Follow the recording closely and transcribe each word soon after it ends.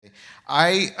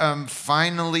I am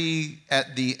finally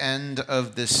at the end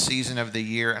of this season of the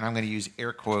year, and I'm going to use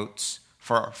air quotes,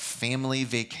 for our family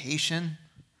vacation.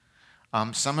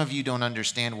 Some of you don't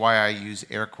understand why I use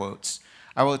air quotes.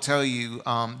 I will tell you,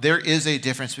 there is a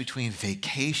difference between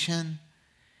vacation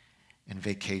and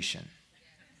vacation.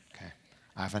 Okay,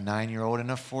 I have a 9-year-old and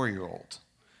a 4-year-old.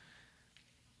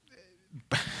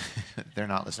 They're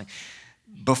not listening.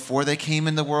 Before they came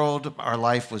in the world, our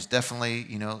life was definitely,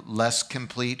 less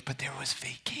complete, but there was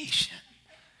vacation.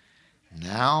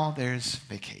 Now there's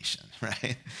vacation,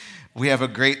 right? We have a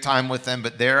great time with them,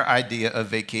 but their idea of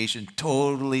vacation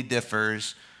totally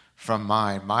differs from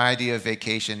mine. My idea of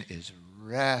vacation is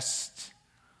rest,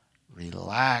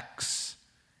 relax,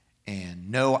 and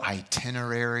no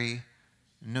itinerary,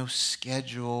 no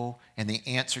schedule. And the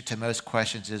answer to most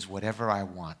questions is whatever I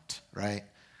want, right?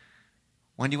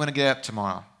 When do you want to get up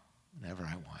tomorrow? Whenever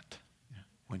I want.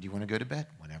 When do you want to go to bed?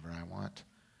 Whenever I want.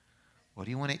 What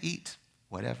do you want to eat?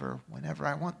 Whenever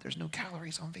I want. There's no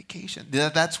calories on vacation.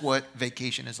 That's what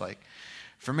vacation is like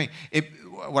for me.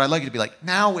 What I'd like it to be like,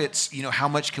 now it's, how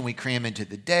much can we cram into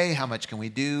the day? How much can we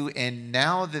do? And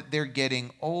now that they're getting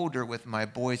older with my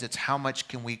boys, it's how much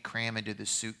can we cram into the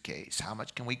suitcase? How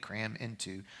much can we cram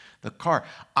into the car?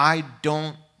 I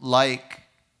don't like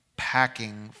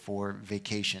packing for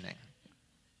vacationing.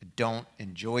 I don't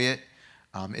enjoy it.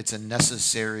 It's a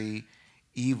necessary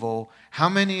evil. How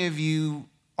many of you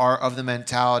are of the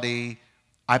mentality,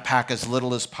 I pack as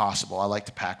little as possible? I like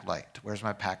to pack light. Where's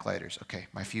my pack lighters? Okay,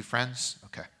 my few friends?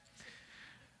 Okay.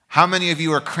 How many of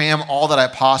you are cram all that I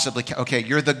possibly can? Okay,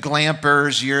 you're the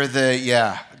glampers,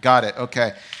 got it,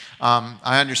 okay.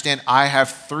 I understand. I have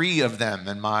 3 of them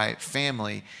in my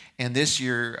family. And this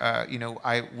year,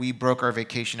 we broke our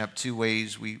vacation up 2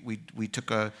 ways. We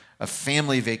took a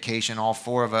family vacation, all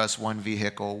 4 of us, 1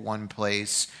 vehicle, 1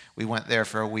 place. We went there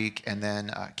for a week and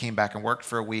then came back and worked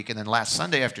for a week. And then last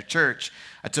Sunday after church,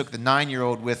 I took the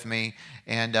 9-year-old with me.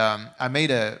 And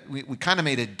we kind of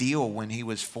made a deal when he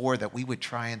was 4 that we would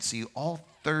try and see all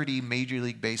 30 Major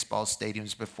League Baseball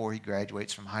stadiums before he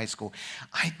graduates from high school.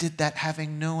 I did that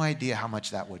having no idea how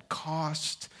much that would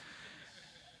cost,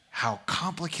 how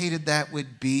complicated that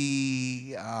would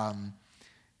be.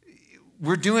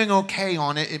 We're doing okay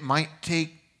on it. It might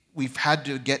take, we've had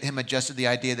to get him adjusted to the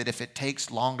idea that if it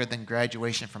takes longer than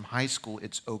graduation from high school,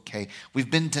 it's okay. We've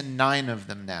been to 9 of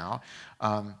them now.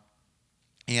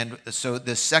 And so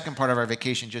the second part of our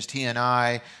vacation, just he and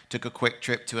I took a quick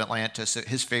trip to Atlanta. So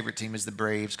his favorite team is the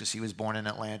Braves because he was born in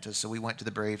Atlanta. So we went to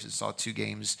the Braves and saw 2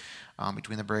 games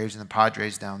between the Braves and the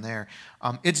Padres down there.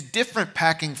 It's different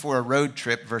packing for a road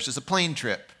trip versus a plane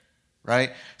trip,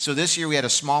 right? So this year we had a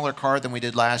smaller car than we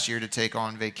did last year to take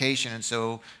on vacation. And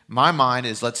so my mind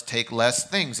is, let's take less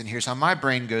things. And here's how my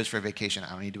brain goes for vacation.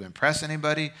 I don't need to impress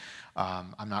anybody.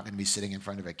 I'm not going to be sitting in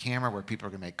front of a camera where people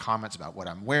are going to make comments about what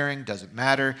I'm wearing. Doesn't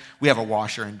matter. We have a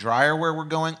washer and dryer where we're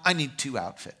going. I need 2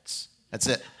 outfits. That's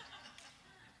it.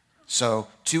 So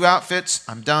 2 outfits,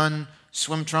 I'm done.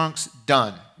 Swim trunks,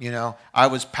 done. I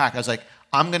was packed. I was like,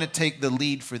 I'm going to take the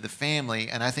lead for the family,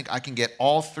 and I think I can get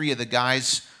all 3 of the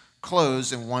guys'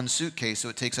 clothes in 1 suitcase. So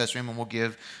it takes us room, and we'll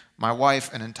give my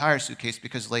wife an entire suitcase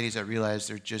because, ladies, I realize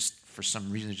they're just, for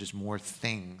some reason, there's just more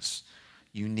things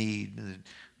you need.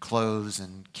 Clothes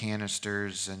and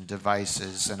canisters and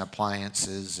devices and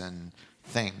appliances and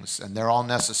things. And they're all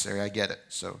necessary. I get it.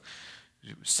 So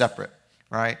separate,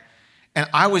 right? And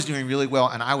I was doing really well,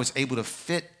 and I was able to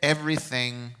fit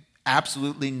everything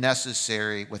absolutely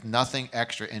necessary with nothing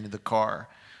extra into the car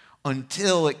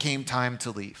until it came time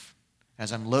to leave.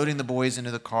 As I'm loading the boys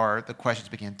into the car, the questions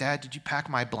began. Dad, did you pack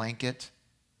my blanket?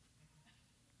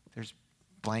 There's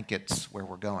blankets where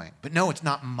we're going. But no, it's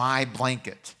not my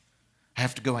blanket. I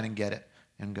have to go in and get it.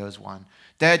 And goes one.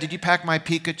 Dad, did you pack my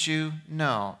Pikachu?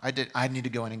 No, I did. I need to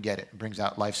go in and get it. Brings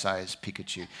out life-size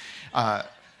Pikachu.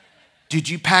 Did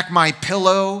you pack my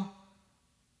pillow?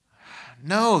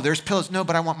 No, there's pillows. No,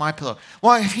 but I want my pillow.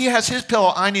 Well, if he has his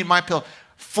pillow, I need my pillow.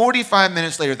 45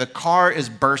 minutes later, the car is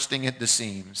bursting at the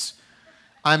seams.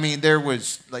 I mean, there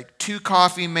was like 2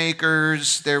 coffee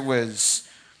makers. There was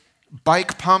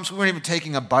bike pumps. We weren't even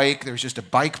taking a bike. There was just a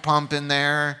bike pump in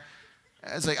there.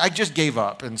 It's like I just gave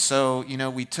up. And so,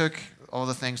 we took all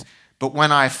the things. But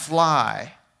when I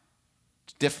fly,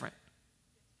 it's different.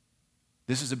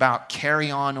 This is about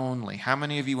carry-on only. How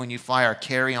many of you, when you fly, are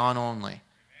carry-on only?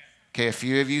 Okay, a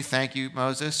few of you. Thank you,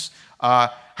 Moses.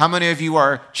 How many of you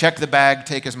are check the bag,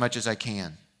 take as much as I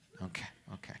can? Okay.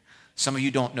 Some of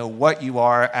you don't know what you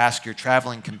are. Ask your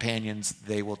traveling companions.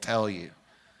 They will tell you.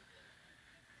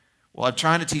 Well, I'm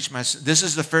trying to teach this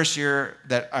is the first year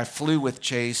that I flew with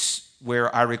Chase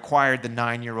where I required the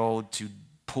 9-year-old to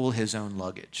pull his own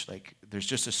luggage. Like, there's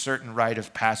just a certain rite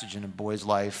of passage in a boy's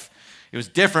life. It was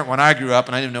different when I grew up,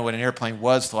 and I didn't know what an airplane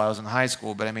was till I was in high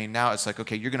school. But I mean, now it's like,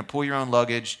 okay, you're going to pull your own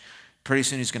luggage. Pretty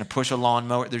soon he's going to push a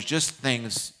lawnmower. There's just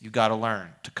things you got to learn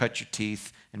to cut your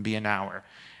teeth and be an hour.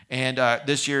 And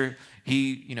this year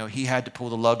he had to pull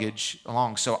the luggage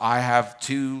along. So I have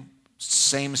 2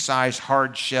 same size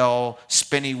hard shell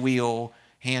spinny wheel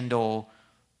handle,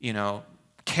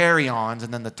 carry-ons,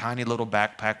 and then the tiny little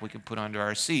backpack we can put under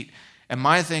our seat. And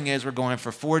my thing is, we're going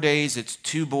for 4 days. It's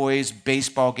 2 boys,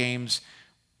 baseball games,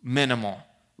 minimal,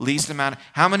 least amount.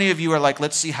 How many of you are like,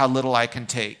 let's see how little I can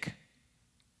take?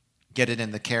 Get it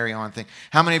in the carry-on thing.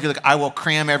 How many of you are like, I will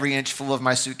cram every inch full of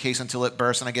my suitcase until it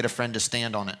bursts and I get a friend to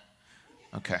stand on it?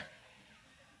 Okay.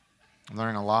 I'm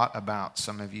learning a lot about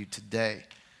some of you today.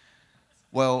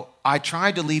 Well, I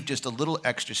tried to leave just a little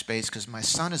extra space because my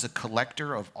son is a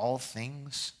collector of all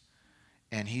things.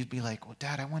 And he'd be like, well,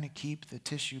 Dad, I want to keep the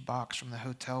tissue box from the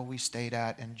hotel we stayed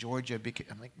at in Georgia.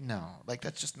 I'm like, no,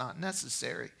 that's just not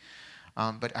necessary.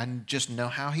 But I just know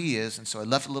how he is, and so I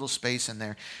left a little space in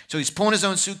there. So he's pulling his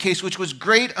own suitcase, which was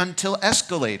great until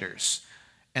escalators.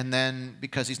 And then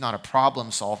because he's not a problem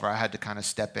solver, I had to kind of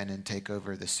step in and take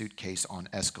over the suitcase on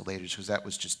escalators because that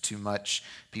was just too much.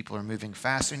 People are moving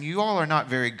fast. And you all are not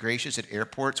very gracious at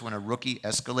airports when a rookie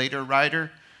escalator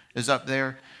rider is up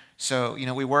there. So,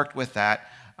 we worked with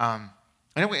that. And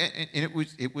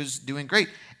it was doing great.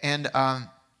 And,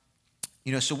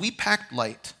 so we packed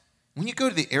light. When you go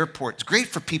to the airport, it's great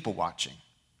for people watching.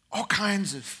 All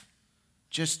kinds of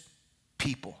just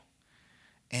people.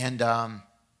 And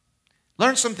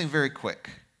learn something very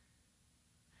quick.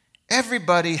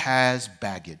 Everybody has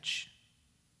baggage.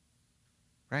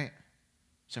 Right?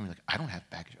 Somebody's like, I don't have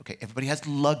baggage. Okay, everybody has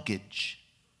luggage.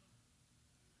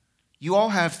 You all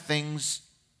have things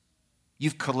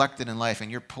you've collected in life,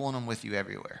 and you're pulling them with you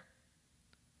everywhere.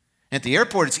 At the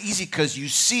airport, it's easy because you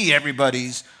see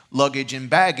everybody's luggage and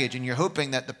baggage, and you're hoping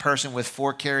that the person with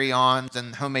 4 carry-ons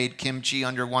and homemade kimchi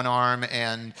under one arm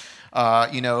and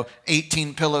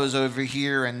 18 pillows over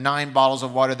here and 9 bottles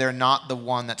of water, they're not the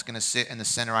one that's going to sit in the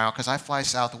center aisle. Because I fly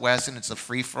Southwest, and it's a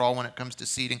free-for-all when it comes to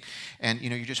seating. And,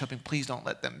 you're just hoping, please don't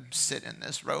let them sit in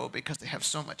this row because they have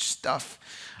so much stuff.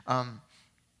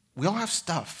 We all have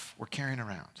stuff we're carrying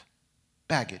around.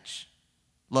 Baggage,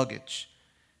 luggage.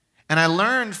 And I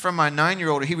learned from my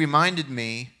 9-year-old, he reminded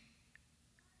me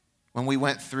when we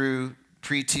went through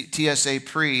TSA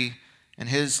pre, and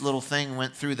his little thing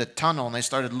went through the tunnel, and they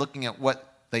started looking at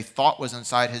what they thought was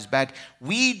inside his bag.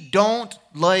 We don't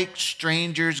like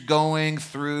strangers going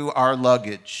through our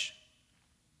luggage.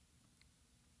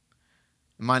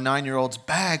 My 9-year-old's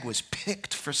bag was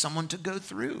picked for someone to go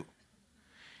through.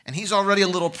 And he's already a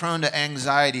little prone to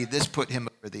anxiety. This put him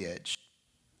over the edge.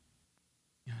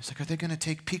 It's like, are they going to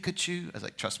take Pikachu? I was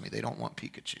like, trust me, they don't want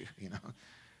Pikachu,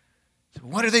 So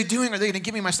what are they doing? Are they going to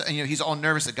give me my stuff? And, he's all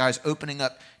nervous. The guy's opening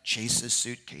up Chase's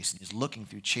suitcase, and he's looking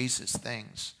through Chase's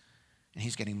things. And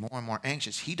he's getting more and more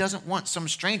anxious. He doesn't want some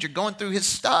stranger going through his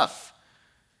stuff.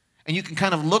 And you can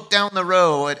kind of look down the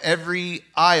row at every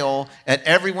aisle, at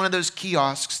every one of those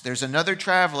kiosks. There's another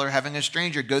traveler having a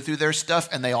stranger go through their stuff,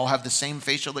 and they all have the same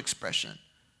facial expression.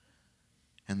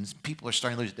 And people are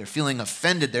starting to lose it. They're feeling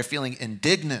offended. They're feeling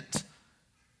indignant.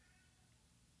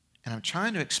 And I'm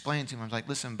trying to explain to him, I'm like,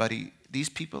 listen, buddy, these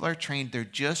people are trained. They're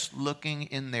just looking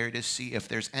in there to see if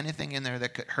there's anything in there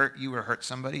that could hurt you or hurt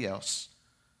somebody else.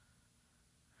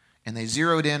 And they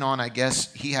zeroed in on, I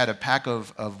guess, he had a pack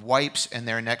of wipes in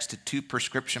there next to 2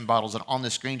 prescription bottles. And on the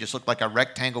screen just looked like a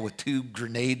rectangle with 2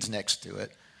 grenades next to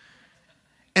it.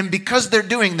 And because they're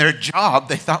doing their job,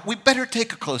 they thought, we better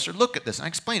take a closer look at this. And I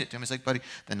explained it to him. He's like, buddy,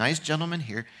 the nice gentleman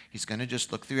here, he's going to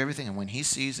just look through everything. And when he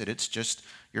sees that it's just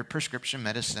your prescription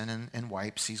medicine and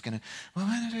wipes, he's going to, well,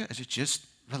 I said, just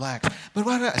relax. But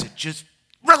what? I said, just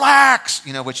relax,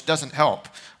 which doesn't help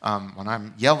when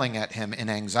I'm yelling at him in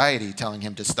anxiety, telling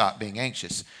him to stop being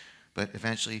anxious. But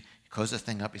eventually, he closes the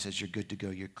thing up. He says, you're good to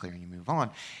go. You're clear. And you move on.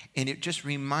 And it just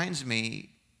reminds me,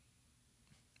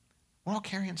 we're all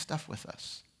carrying stuff with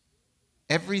us.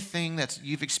 Everything that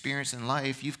you've experienced in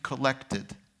life, you've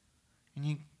collected, and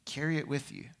you carry it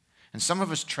with you. And some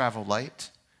of us travel light,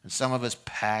 and some of us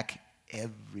pack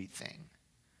everything.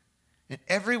 And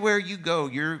everywhere you go,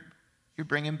 you're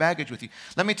bringing baggage with you.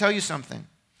 Let me tell you something.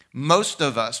 Most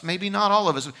of us, maybe not all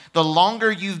of us, the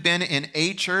longer you've been in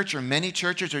a church or many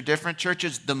churches or different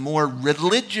churches, the more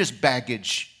religious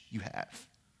baggage you have.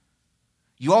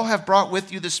 You all have brought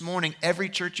with you this morning every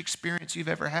church experience you've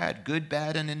ever had, good,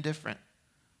 bad, and indifferent.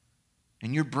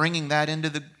 And you're bringing that into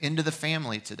the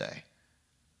family today.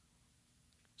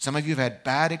 Some of you have had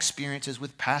bad experiences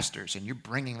with pastors, and you're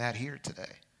bringing that here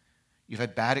today. You've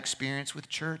had bad experience with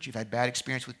church. You've had bad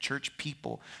experience with church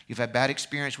people. You've had bad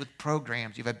experience with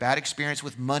programs. You've had bad experience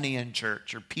with money in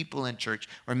church or people in church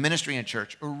or ministry in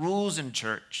church or rules in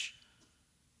church.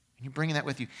 And you're bringing that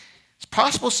with you. It's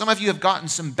possible some of you have gotten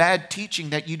some bad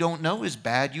teaching that you don't know is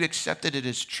bad. You accepted it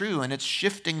as true, and it's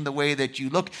shifting the way that you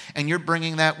look, and you're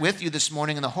bringing that with you this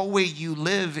morning, and the whole way you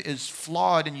live is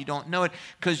flawed, and you don't know it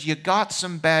because you got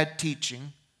some bad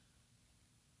teaching,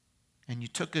 and you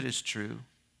took it as true,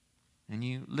 and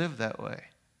you live that way.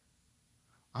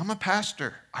 I'm a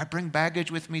pastor. I bring baggage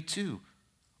with me too.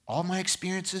 All my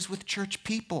experiences with church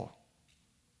people.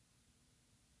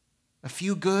 A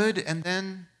few good, and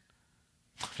then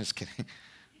I'm just kidding.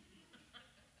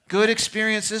 Good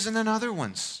experiences and then other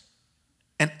ones.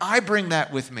 And I bring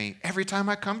that with me every time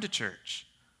I come to church.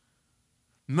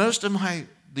 The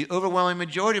overwhelming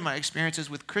majority of my experiences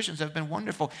with Christians have been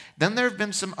wonderful. Then there have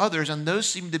been some others, and those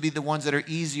seem to be the ones that are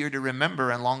easier to remember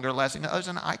and longer lasting than others,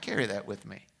 and I carry that with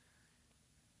me.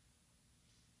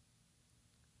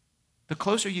 The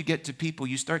closer you get to people,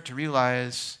 you start to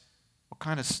realize what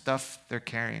kind of stuff they're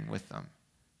carrying with them.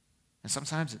 And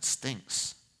sometimes it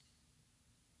stinks.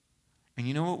 And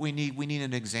you know what we need? We need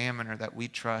an examiner that we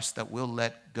trust, that we'll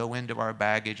let go into our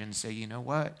baggage and say, you know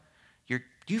what?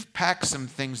 You've packed some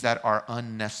things that are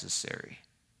unnecessary.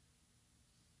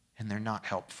 And they're not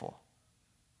helpful.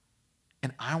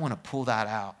 And I want to pull that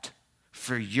out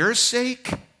for your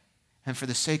sake and for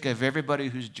the sake of everybody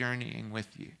who's journeying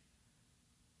with you.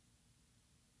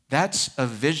 That's a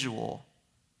visual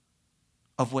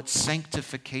of what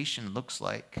sanctification looks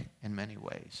like in many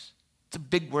ways. It's a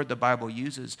big word the Bible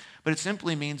uses, but it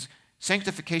simply means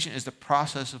sanctification is the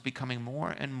process of becoming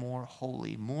more and more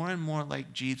holy, more and more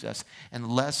like Jesus, and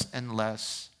less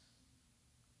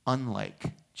unlike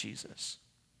Jesus.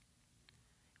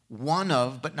 One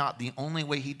of, but not the only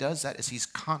way he does that, is he's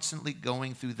constantly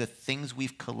going through the things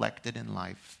we've collected in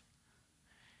life,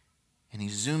 and he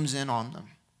zooms in on them.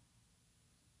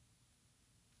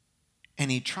 And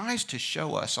he tries to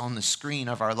show us on the screen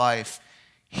of our life,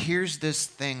 here's this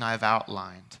thing I've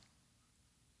outlined.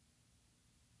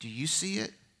 Do you see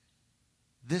it?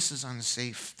 This is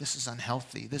unsafe. This is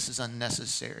unhealthy. This is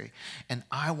unnecessary. And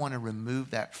I want to remove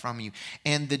that from you.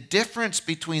 And the difference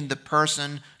between the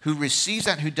person who receives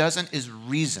that and who doesn't is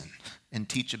reason and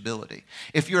teachability.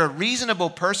 If you're a reasonable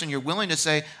person, you're willing to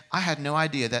say, I had no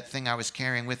idea that thing I was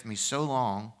carrying with me so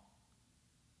long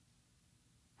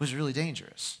was really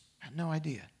dangerous. I had no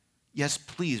idea. Yes,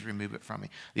 please remove it from me.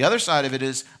 The other side of it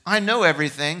is, I know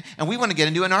everything, and we want to get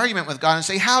into an argument with God and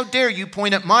say, how dare you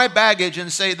point at my baggage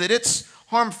and say that it's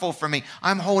harmful for me?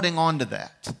 I'm holding on to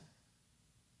that.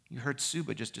 You heard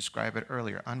Suba just describe it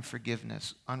earlier.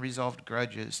 Unforgiveness, unresolved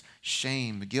grudges,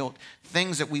 shame, guilt,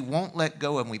 things that we won't let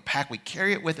go of, and we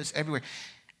carry it with us everywhere.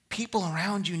 People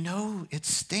around you know it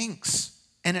stinks,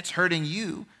 and it's hurting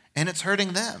you, and it's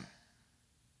hurting them.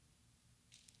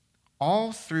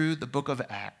 All through the book of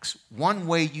Acts, one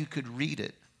way you could read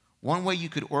it, one way you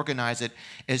could organize it,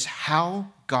 is how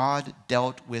God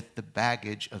dealt with the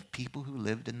baggage of people who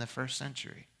lived in the first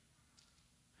century.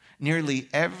 Nearly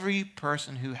every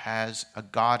person who has a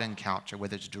God encounter,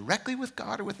 whether it's directly with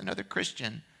God or with another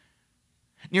Christian,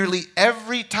 nearly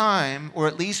every time, or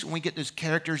at least when we get those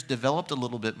characters developed a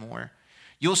little bit more,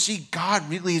 you'll see God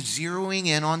really zeroing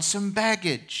in on some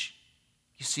baggage.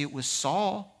 You see it with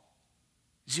Saul.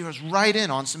 Zeroes right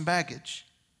in on some baggage.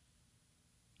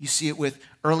 You see it with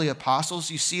early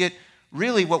apostles. You see it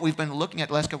really what we've been looking at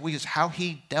the last couple of weeks is how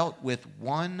he dealt with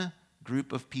one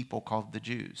group of people called the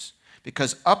Jews.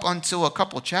 Because up until a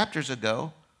couple of chapters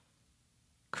ago,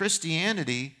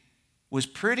 Christianity was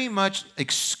pretty much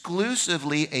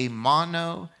exclusively a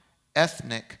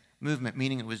mono-ethnic movement,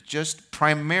 meaning it was just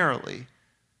primarily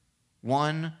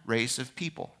one race of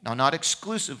people. Now, not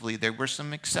exclusively, there were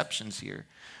some exceptions here.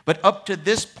 But up to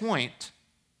this point,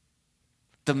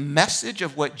 the message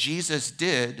of what Jesus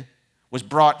did was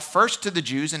brought first to the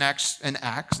Jews in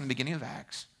the beginning of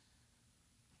Acts.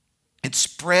 It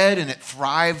spread and it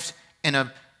thrived in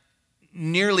a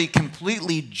nearly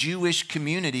completely Jewish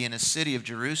community in a city of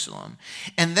Jerusalem.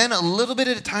 And then a little bit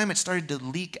at a time, it started to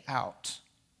leak out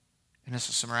in the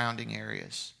surrounding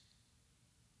areas.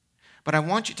 But I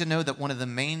want you to know that one of the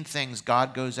main things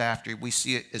God goes after, we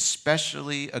see it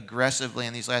especially aggressively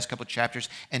in these last couple of chapters,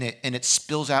 and it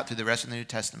spills out through the rest of the New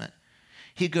Testament.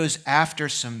 He goes after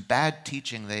some bad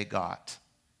teaching they got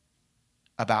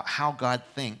about how God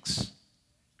thinks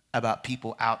about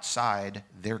people outside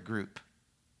their group.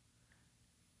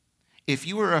 If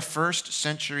you were a first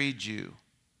century Jew,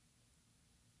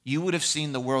 you would have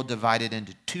seen the world divided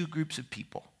into two groups of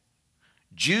people.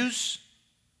 Jews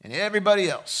and everybody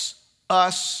else,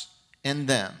 us and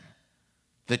them,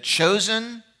 the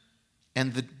chosen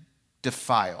and the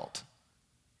defiled.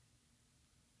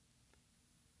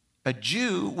 A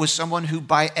Jew was someone who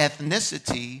by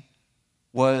ethnicity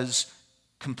was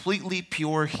completely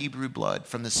pure Hebrew blood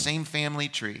from the same family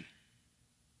tree,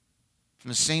 from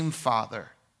the same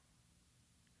father.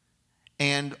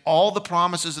 And all the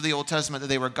promises of the Old Testament, that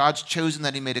they were God's chosen,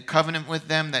 that he made a covenant with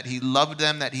them, that he loved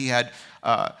them, that he had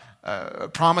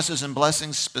promises and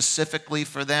blessings specifically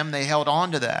for them, they held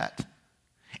on to that.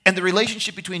 And the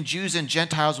relationship between Jews and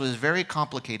Gentiles was very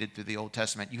complicated through the Old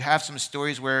Testament. You have some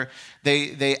stories where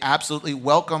they absolutely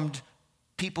welcomed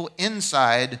people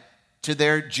inside to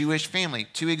their Jewish family.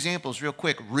 2 examples real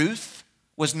quick. Ruth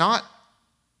was not,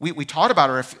 we taught about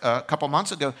her a couple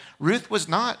months ago. Ruth was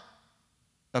not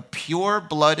a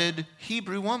pure-blooded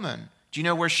Hebrew woman. Do you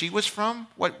know where she was from?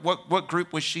 What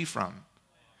group was she from?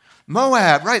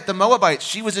 Moab, right, the Moabites.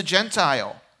 She was a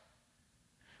Gentile.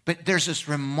 But there's this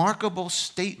remarkable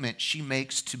statement she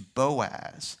makes to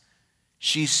Boaz.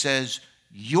 She says,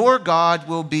 your God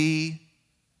will be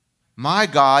my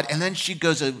God. And then she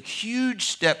goes a huge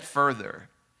step further.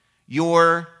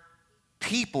 Your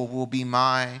people will be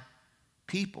my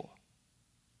people.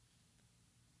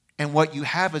 And what you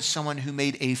have is someone who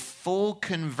made a full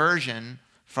conversion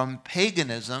from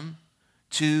paganism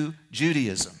to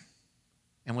Judaism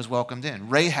and was welcomed in.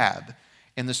 Rahab,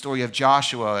 in the story of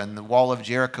Joshua and the wall of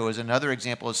Jericho, is another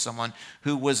example of someone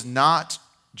who was not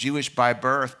Jewish by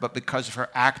birth, but because of her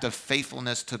act of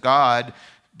faithfulness to God,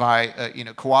 by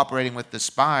cooperating with the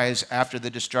spies after the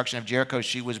destruction of Jericho,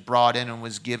 she was brought in and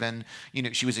was given,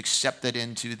 she was accepted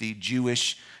into the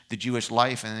Jewish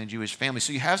life and the Jewish family.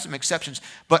 So you have some exceptions.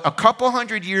 But a couple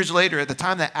hundred years later, at the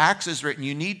time that Acts is written,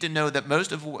 you need to know that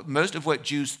most of what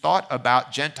Jews thought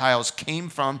about Gentiles came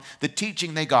from the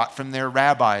teaching they got from their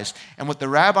rabbis. And what the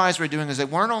rabbis were doing is they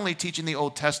weren't only teaching the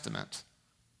Old Testament.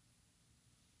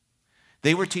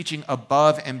 They were teaching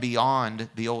above and beyond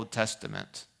the Old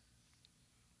Testament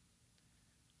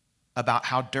about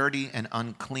how dirty and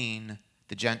unclean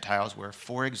the Gentiles were.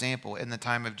 For example, in the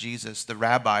time of Jesus, the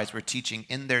rabbis were teaching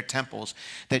in their temples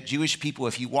that Jewish people,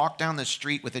 if you walk down the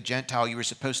street with a Gentile, you were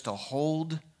supposed to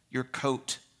hold your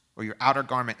coat or your outer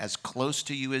garment as close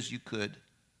to you as you could.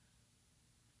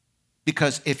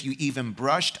 Because if you even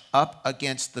brushed up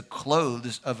against the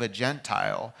clothes of a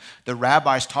Gentile, the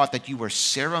rabbis taught that you were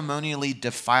ceremonially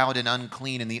defiled and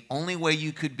unclean. And the only way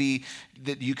you could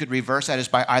reverse that is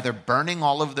by either burning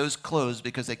all of those clothes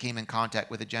because they came in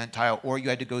contact with a Gentile, or you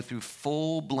had to go through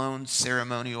full-blown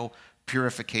ceremonial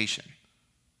purification.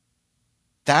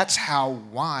 That's how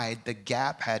wide the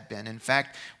gap had been. In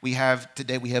fact, we have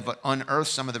unearthed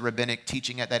some of the rabbinic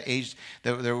teaching at that age.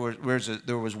 There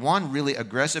was one really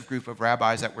aggressive group of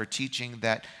rabbis that were teaching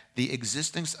that the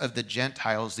existence of the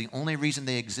Gentiles, the only reason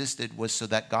they existed was so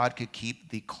that God could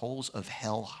keep the coals of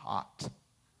hell hot.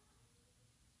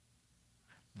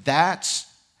 That's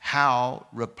how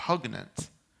repugnant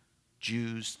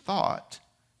Jews thought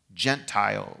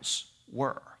Gentiles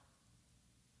were.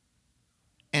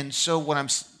 And so what I'm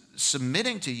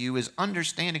submitting to you is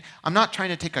understanding. I'm not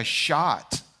trying to take a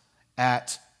shot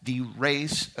at the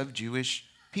race of Jewish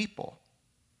people.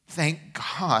 Thank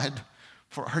God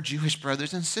for our Jewish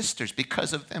brothers and sisters.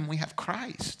 Because of them, we have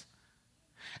Christ.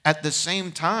 At the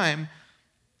same time,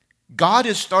 God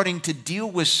is starting to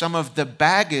deal with some of the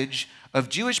baggage of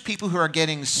Jewish people who are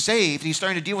getting saved. He's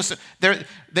starting to deal with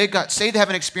they got saved, they have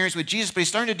an experience with Jesus, but he's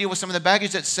starting to deal with some of the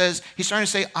baggage that says, he's starting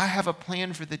to say, I have a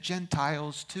plan for the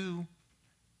Gentiles too.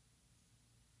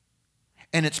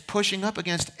 And it's pushing up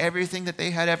against everything that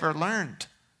they had ever learned.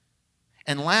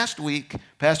 And last week,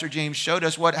 Pastor James showed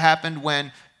us what happened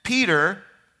when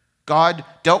God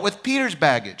dealt with Peter's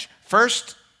baggage.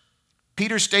 First,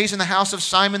 Peter stays in the house of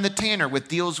Simon the tanner,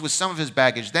 deals with some of his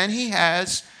baggage. Then he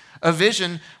has a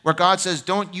vision where God says,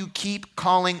 don't you keep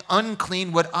calling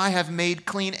unclean what I have made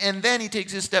clean. And then he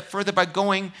takes it a step further by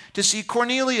going to see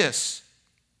Cornelius,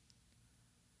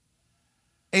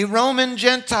 a Roman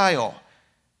Gentile.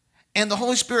 And the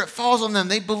Holy Spirit falls on them.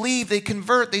 They believe, they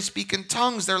convert, they speak in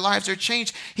tongues, their lives are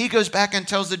changed. He goes back and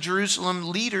tells the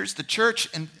Jerusalem leaders, the church,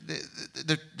 and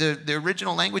the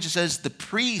original language says the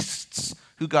priests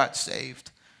who got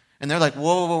saved. And they're like,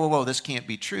 whoa, this can't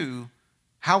be true.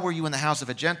 How were you in the house of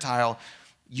a Gentile?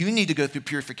 You need to go through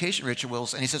purification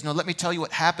rituals. And he says, no, let me tell you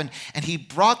what happened. And he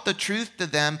brought the truth to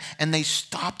them, and they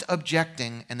stopped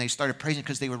objecting, and they started praising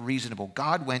because they were reasonable.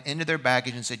 God went into their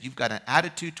baggage and said, you've got an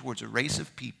attitude towards a race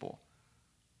of people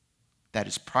that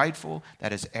is prideful,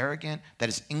 that is arrogant, that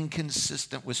is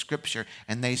inconsistent with Scripture.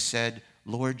 And they said,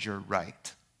 Lord, you're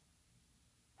right.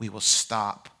 we will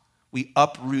stop. We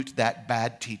uproot that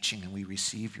bad teaching and we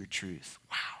receive your truth.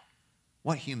 Wow,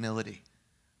 what humility.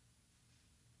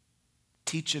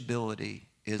 Teachability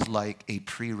is like a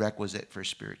prerequisite for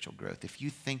spiritual growth. If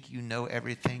you think you know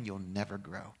everything, you'll never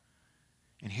grow.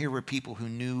 And here were people who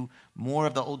knew more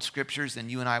of the old scriptures than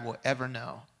you and I will ever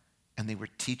know, and they were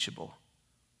teachable.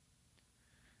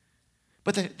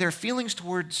 But their feelings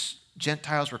towards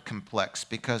Gentiles were complex,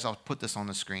 because I'll put this on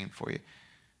the screen for you.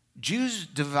 Jews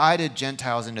divided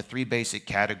Gentiles into three basic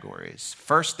categories.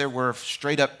 First, there were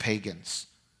straight up pagans.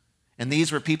 And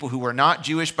these were people who were not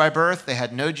Jewish by birth. They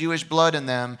had no Jewish blood in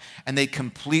them, and they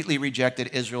completely rejected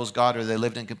Israel's God, or they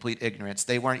lived in complete ignorance.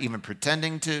 They weren't even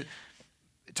pretending to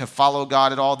follow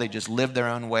God at all. They just lived their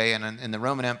own way. And in the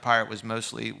Roman Empire, it was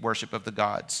mostly worship of the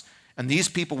gods. And these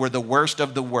people were the worst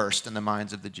of the worst in the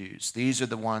minds of the Jews. These are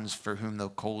the ones for whom the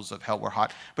coals of hell were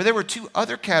hot. But there were two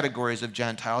other categories of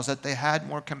Gentiles that they had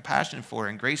more compassion for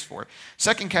and grace for.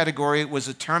 Second category was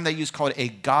a term they used called a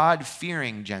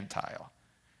God-fearing Gentile.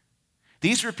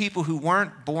 These were people who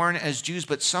weren't born as Jews,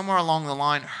 but somewhere along the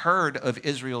line heard of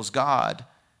Israel's God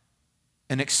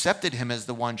and accepted him as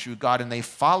the one true God, and they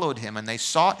followed him and they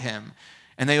sought him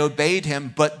and they obeyed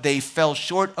him, but they fell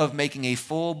short of making a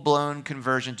full-blown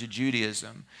conversion to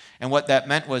Judaism. And what that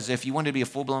meant was, if you wanted to be a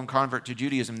full-blown convert to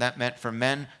Judaism, that meant for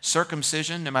men,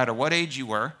 circumcision, no matter what age you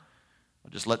were.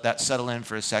 We'll just let that settle in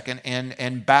for a second.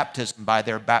 And baptism by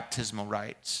their baptismal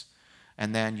rites.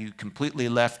 And then you completely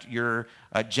left your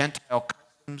Gentile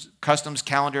customs,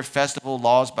 calendar, festival,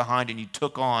 laws behind, and you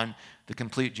took on the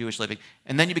complete Jewish living.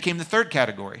 And then you became the third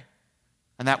category,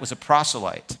 and that was a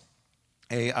proselyte.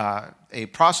 A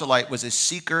proselyte was a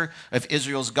seeker of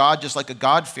Israel's God, just like a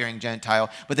God-fearing Gentile,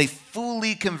 but they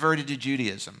fully converted to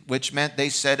Judaism, which meant they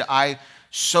said, I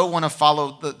so want to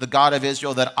follow the God of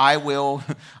Israel that I will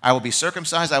be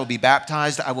circumcised, I will be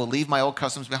baptized, I will leave my old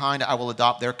customs behind, I will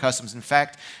adopt their customs. In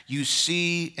fact, you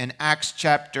see in Acts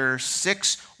chapter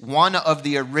 6, one of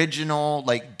the original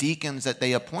deacons that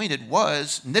they appointed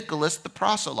was Nicholas the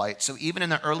proselyte. So even in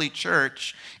the early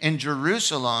church in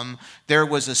Jerusalem, there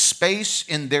was a space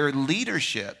in their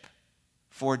leadership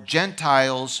for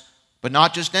Gentiles, but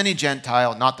not just any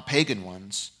Gentile, not the pagan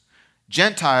ones,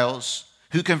 Gentiles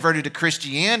who converted to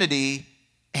Christianity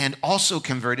and also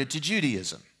converted to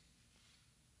Judaism.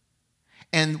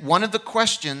 And one of the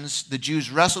questions the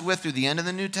Jews wrestled with through the end of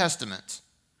the New Testament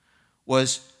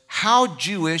was, how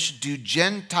Jewish do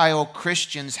Gentile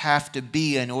Christians have to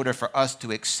be in order for us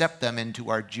to accept them into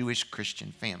our Jewish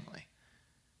Christian family?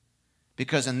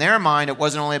 Because in their mind, it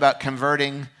wasn't only about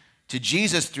converting to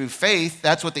Jesus through faith.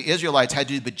 That's what the Israelites had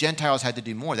to do, but Gentiles had to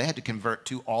do more. They had to convert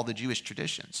to all the Jewish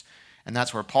traditions. And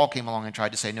that's where Paul came along and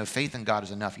tried to say, no, faith in God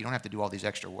is enough. You don't have to do all these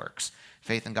extra works.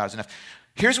 Faith in God is enough.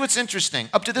 Here's what's interesting.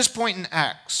 Up to this point in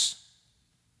Acts,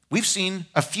 we've seen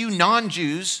a few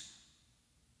non-Jews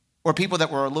or people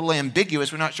that were a little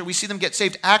ambiguous. We're not sure. We see them get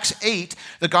saved. Acts 8,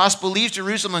 the gospel leaves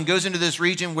Jerusalem and goes into this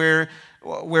region where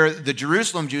the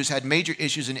Jerusalem Jews had major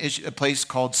issues in a place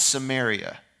called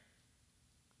Samaria.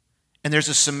 And there's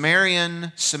a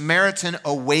Samaritan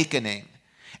awakening.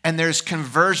 And there's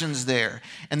conversions there.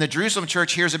 And the Jerusalem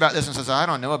church hears about this and says, I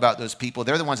don't know about those people.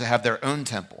 They're the ones that have their own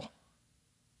temple,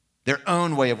 their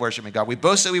own way of worshiping God. We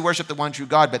both say we worship the one true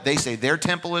God, but they say their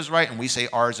temple is right and we say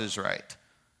ours is right.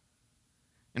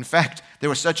 In fact,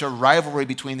 there was such a rivalry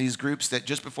between these groups that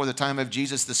just before the time of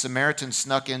Jesus, the Samaritans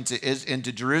snuck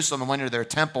into Jerusalem and went into their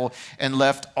temple and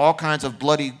left all kinds of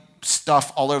bloody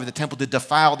stuff all over the temple to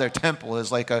defile their temple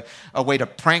as like a way to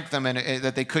prank them, and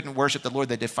that they couldn't worship the Lord.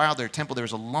 They defiled their temple. There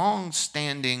was a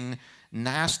long-standing,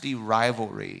 nasty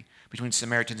rivalry between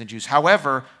Samaritans and Jews.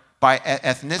 However,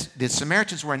 the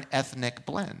Samaritans were an ethnic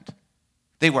blend.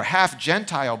 They were half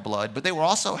Gentile blood, but they were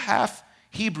also half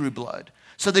Hebrew blood.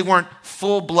 So they weren't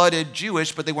full-blooded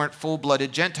Jewish, but they weren't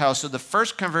full-blooded Gentiles. So the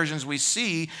first conversions we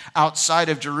see outside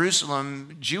of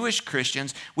Jerusalem, Jewish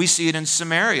Christians, we see it in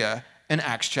Samaria in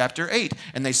Acts chapter 8.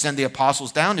 And they send the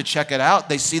apostles down to check it out.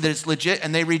 They see that it's legit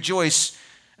and they rejoice.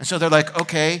 And so they're like,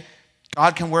 okay,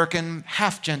 God can work in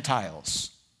half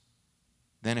Gentiles.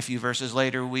 Then a few verses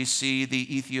later, we see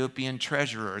the Ethiopian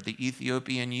treasurer, the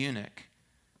Ethiopian eunuch,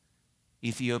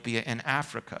 Ethiopia in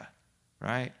Africa,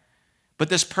 right? But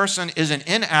this person isn't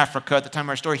in Africa at the time of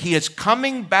our story. He is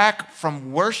coming back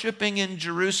from worshiping in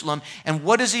Jerusalem. And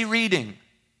what is he reading?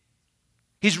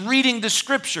 He's reading the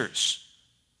scriptures.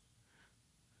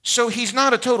 So he's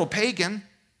not a total pagan.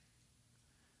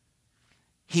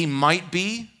 He might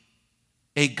be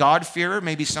a God-fearer,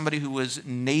 maybe somebody who was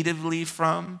natively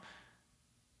from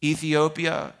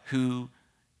Ethiopia, who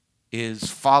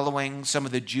is following some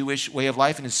of the Jewish way of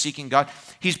life and is seeking God,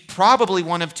 he's probably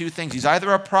one of two things. He's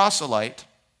either a proselyte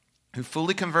who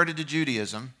fully converted to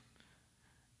Judaism,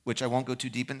 which I won't go too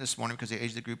deep in this morning because of the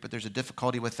age of the group, but there's a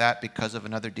difficulty with that because of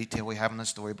another detail we have in the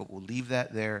story, but we'll leave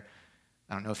that there.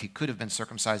 I don't know if he could have been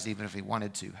circumcised even if he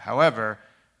wanted to. However,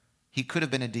 he could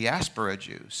have been a diaspora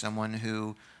Jew, someone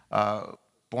who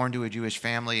born to a Jewish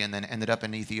family and then ended up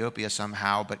in Ethiopia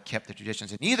somehow but kept the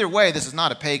traditions. And either way, this is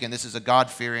not a pagan. This is a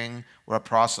God-fearing or a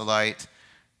proselyte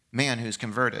man who's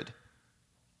converted.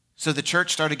 So the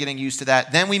church started getting used to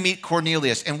that. Then we meet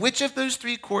Cornelius. And which of those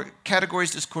three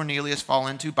categories does Cornelius fall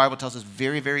into? The Bible tells us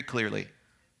very, very clearly.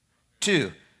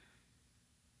 2.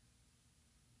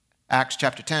 Acts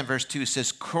chapter 10, verse 2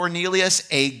 says, Cornelius,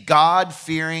 a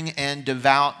God-fearing and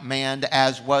devout man,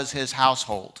 as was his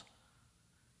household.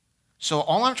 So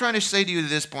all I'm trying to say to you at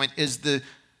this point is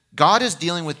God is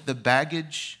dealing with the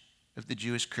baggage of the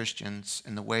Jewish Christians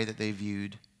in the way that they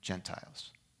viewed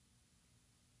Gentiles.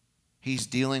 He's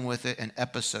dealing with it in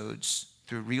episodes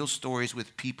through real stories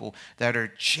with people that are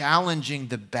challenging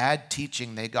the bad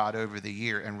teaching they got over the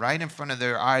year. And right in front of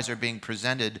their eyes are being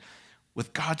presented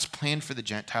with God's plan for the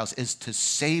Gentiles is to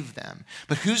save them.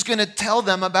 But who's going to tell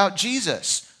them about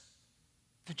Jesus?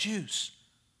 The Jews.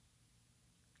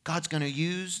 God's going to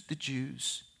use the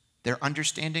Jews, their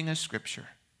understanding of Scripture,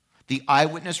 the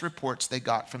eyewitness reports they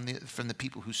got from the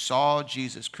people who saw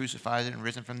Jesus crucified and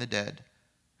risen from the dead,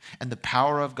 and the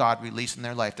power of God released in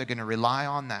their life. They're going to rely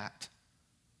on that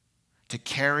to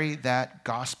carry that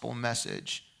gospel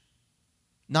message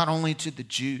not only to the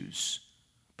Jews,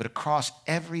 but across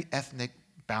every ethnic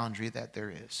boundary that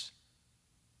there is.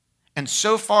 And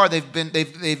so far, they've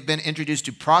been introduced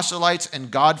to proselytes and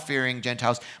God-fearing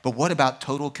Gentiles. But what about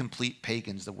total, complete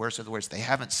pagans, the worst of the worst? They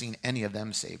haven't seen any of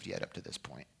them saved yet up to this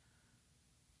point.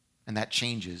 And that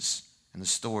changes in the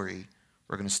story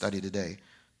we're going to study today.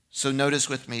 So notice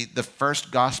with me the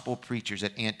first gospel preachers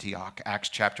at Antioch, Acts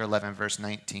chapter 11, verse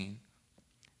 19.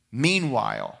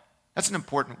 Meanwhile, that's an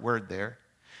important word there.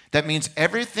 That means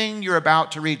everything you're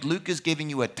about to read, Luke is giving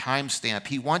you a timestamp.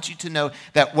 He wants you to know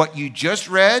that what you just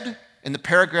read in the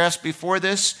paragraphs before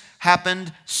this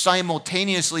happened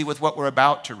simultaneously with what we're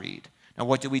about to read. Now,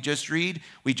 what did we just read?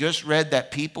 We just read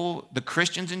that people, the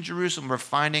Christians in Jerusalem, were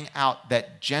finding out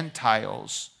that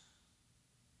Gentiles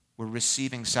were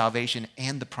receiving salvation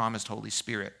and the promised Holy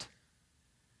Spirit.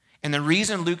 And the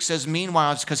reason Luke says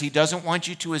meanwhile is because he doesn't want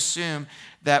you to assume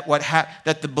that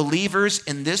that the believers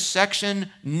in this section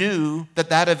knew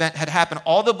that event had happened.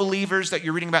 All the believers that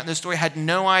you're reading about in this story had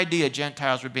no idea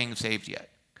Gentiles were being saved yet.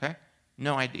 Okay?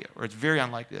 No idea, or it's very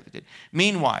unlikely that they did.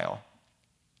 Meanwhile,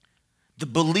 the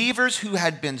believers who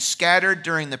had been scattered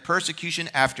during the persecution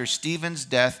after Stephen's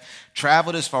death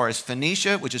traveled as far as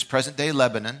Phoenicia, which is present-day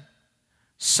Lebanon,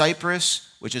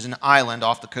 Cyprus, which is an island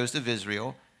off the coast of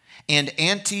Israel, and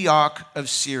Antioch of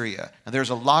Syria. Now, there's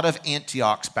a lot of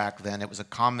Antiochs back then. It was a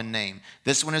common name.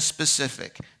 This one is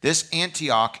specific. This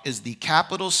Antioch is the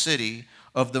capital city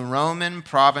of the Roman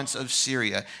province of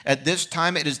Syria. At this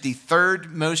time, it is the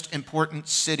third most important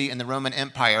city in the Roman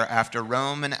Empire after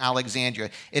Rome and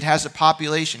Alexandria. It has a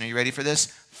population, are you ready for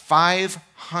this?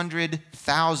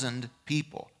 500,000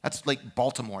 people. That's like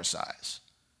Baltimore size.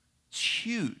 It's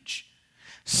huge.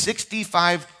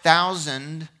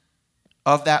 65,000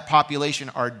 of that population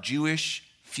are Jewish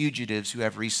fugitives who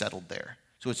have resettled there.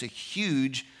 So it's a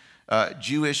huge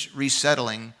Jewish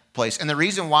resettling place. And the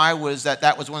reason why was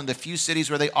that was one of the few cities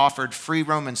where they offered free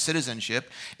Roman citizenship.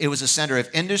 It was a center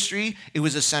of industry. It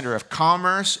was a center of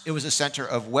commerce. It was a center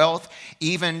of wealth.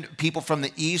 Even people from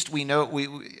the east, we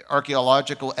know,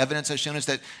 archaeological evidence has shown us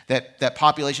that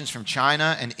populations from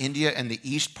China and India and the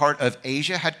east part of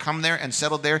Asia had come there and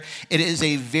settled there. It is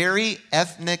a very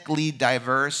ethnically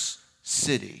diverse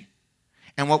city.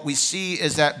 And what we see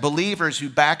is that believers who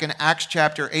back in Acts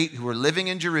chapter 8, who were living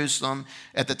in Jerusalem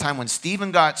at the time when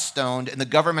Stephen got stoned and the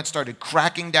government started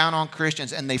cracking down on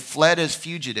Christians and they fled as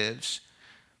fugitives,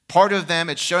 part of them,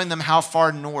 it's showing them how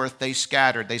far north they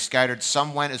scattered. They scattered,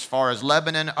 some went as far as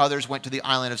Lebanon, others went to the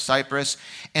island of Cyprus,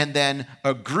 and then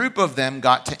a group of them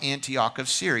got to Antioch of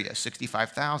Syria.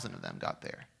 65,000 of them got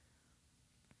there.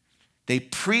 They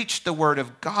preached the word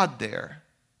of God there.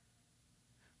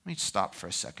 Let me stop for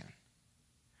a second.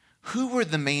 Who were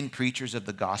the main preachers of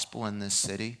the gospel in this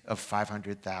city of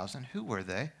 500,000? Who were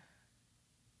they?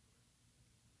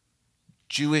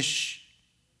 Jewish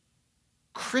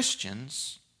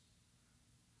Christians.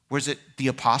 Was it the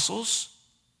apostles?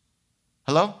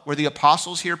 Hello? Were the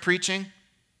apostles here preaching?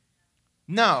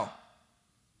 No.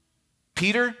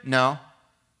 Peter? No.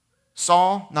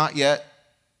 Saul? Not yet.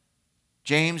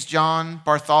 James, John,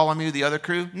 Bartholomew, the other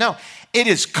crew? No. It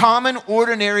is common,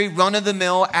 ordinary,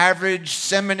 run-of-the-mill, average,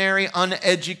 seminary,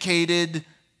 uneducated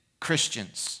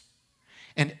Christians.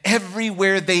 And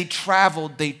everywhere they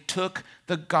traveled, they took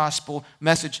the gospel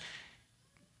message.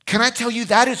 Can I tell you,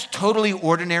 that is totally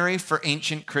ordinary for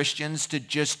ancient Christians to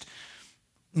just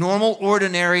normal,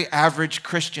 ordinary, average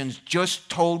Christians just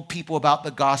told people about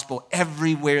the gospel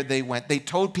everywhere they went. They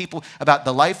told people about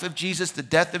the life of Jesus, the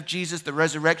death of Jesus, the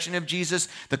resurrection of Jesus,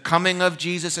 the coming of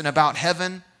Jesus, and about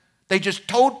heaven. They just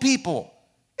told people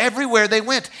everywhere they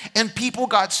went. And people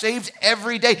got saved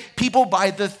every day. People by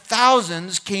the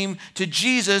thousands came to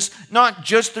Jesus, not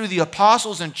just through the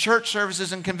apostles and church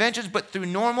services and conventions, but through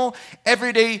normal,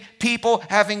 everyday people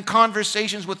having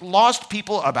conversations with lost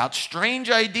people about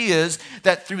strange ideas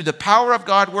that through the power of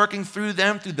God working through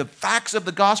them, through the facts of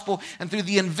the gospel, and through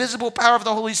the invisible power of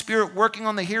the Holy Spirit working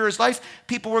on the hearer's life,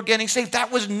 people were getting saved. That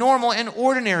was normal and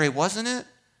ordinary, wasn't it?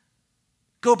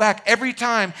 Go back every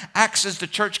time Acts says the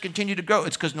church continued to grow.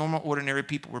 It's because normal, ordinary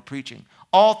people were preaching.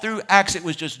 All through Acts, it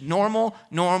was just normal,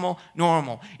 normal,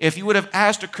 normal. If you would have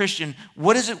asked a Christian,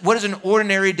 what is an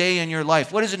ordinary day in your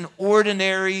life? What is an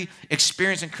ordinary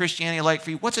experience in Christianity like for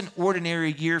you? What's an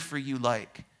ordinary year for you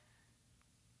like?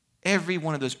 Every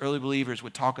one of those early believers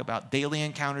would talk about daily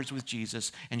encounters with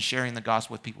Jesus and sharing the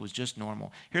gospel with people. It was just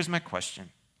normal. Here's my question.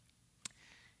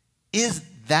 Is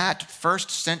that first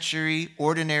century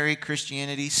ordinary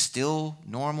Christianity still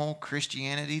normal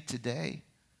Christianity today?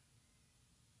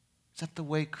 Is that the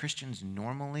way Christians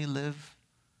normally live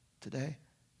today?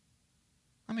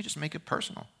 Let me just make it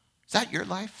personal. Is that your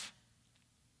life?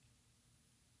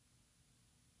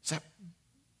 Is that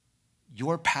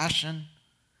your passion?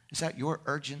 Is that your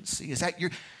urgency? Is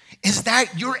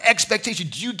that your expectation?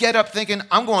 Do you get up thinking,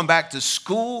 I'm going back to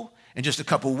school in just a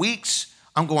couple weeks.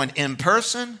 I'm going in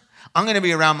person. I'm going to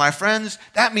be around my friends.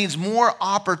 That means more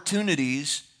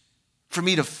opportunities for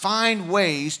me to find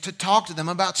ways to talk to them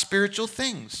about spiritual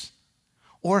things.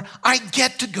 Or I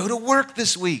get to go to work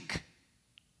this week.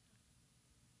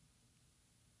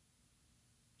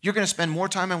 You're going to spend more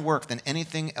time in work than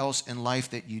anything else in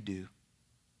life that you do.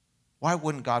 Why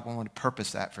wouldn't God want to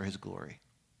purpose that for his glory?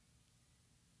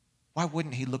 Why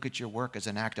wouldn't he look at your work as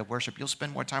an act of worship? You'll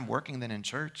spend more time working than in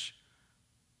church.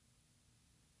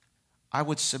 I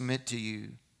would submit to you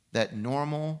that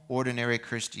normal, ordinary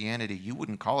Christianity, you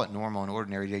wouldn't call it normal and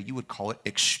ordinary today. You would call it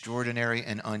extraordinary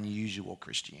and unusual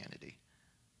Christianity.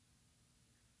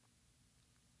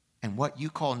 And what you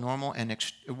call normal and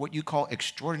what you call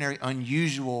extraordinary,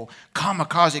 unusual,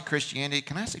 kamikaze Christianity,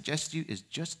 can I suggest to you, is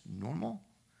just normal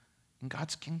in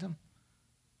God's kingdom?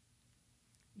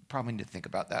 You probably need to think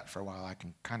about that for a while. I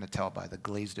can kind of tell by the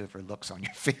glazed over looks on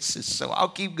your faces. So I'll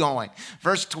keep going.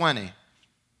 Verse 20.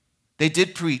 They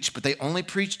did preach, but they only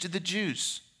preached to the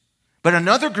Jews. But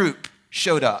another group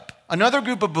showed up, another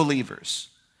group of believers.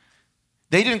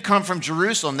 They didn't come from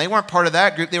Jerusalem. They weren't part of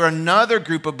that group. They were another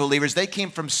group of believers. They came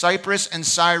from Cyprus and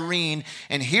Cyrene.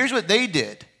 And here's what they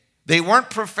did. They weren't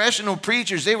professional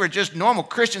preachers. They were just normal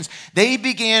Christians. They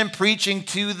began preaching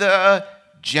to the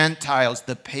Gentiles,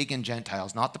 the pagan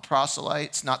Gentiles, not the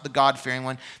proselytes, not the God-fearing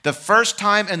one. The first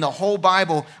time in the whole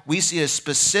Bible, we see a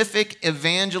specific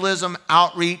evangelism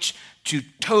outreach to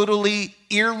totally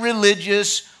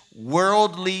irreligious,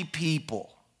 worldly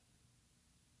people.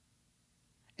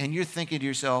 And you're thinking to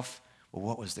yourself, well,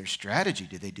 what was their strategy?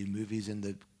 Did they do movies in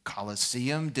the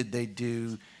Colosseum? Did they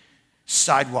do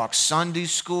sidewalk Sunday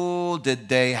school? Did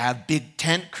they have big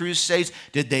tent crusades?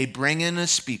 Did they bring in a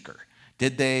speaker?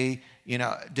 Did they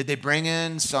bring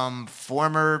in some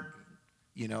former,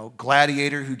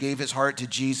 gladiator who gave his heart to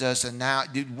Jesus and now,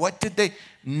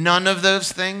 none of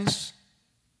those things.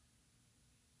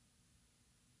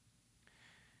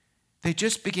 They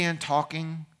just began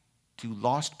talking to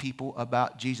lost people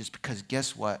about Jesus because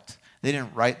guess what? They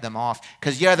didn't write them off.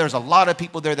 Because there's a lot of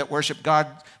people there that worship God,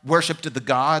 worship to the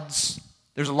gods.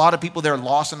 There's a lot of people there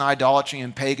lost in idolatry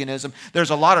and paganism. There's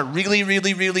a lot of really,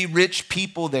 really, really rich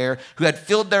people there who had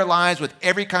filled their lives with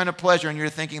every kind of pleasure, and you're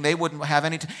thinking they wouldn't have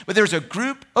any. But there's a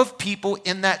group of people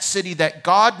in that city that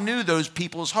God knew those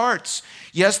people's hearts.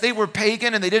 Yes, they were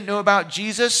pagan and they didn't know about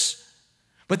Jesus,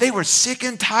 but they were sick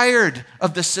and tired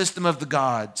of the system of the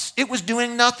gods. It was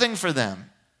doing nothing for them.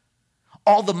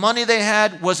 All the money they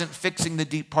had wasn't fixing the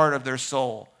deep part of their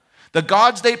soul. The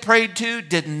gods they prayed to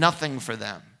did nothing for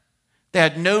them. They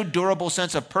had no durable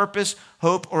sense of purpose,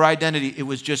 hope, or identity. It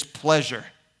was just pleasure.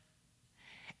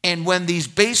 And when these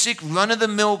basic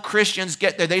run-of-the-mill Christians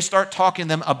get there, they start talking to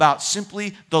them about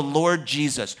simply the Lord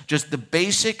Jesus. Just the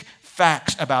basic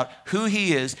facts about who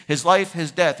he is, his life,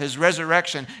 his death, his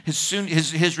resurrection,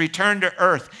 his return to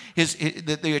earth,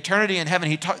 the eternity in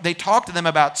heaven. They talk to them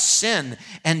about sin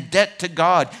and debt to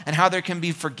God and how there can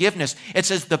be forgiveness. It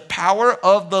says the power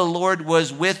of the Lord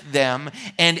was with them,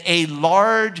 and a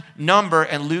large number,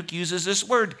 and Luke uses this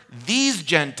word, these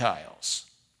Gentiles.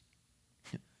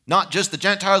 Not just the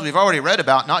Gentiles we've already read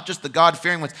about, not just the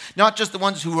God-fearing ones, not just the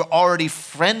ones who were already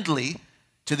friendly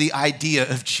to the idea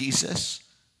of Jesus,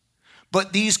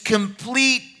 but these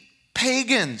complete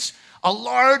pagans. A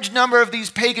large number of these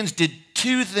pagans did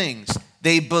two things.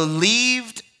 They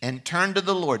believed and turned to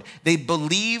the Lord. They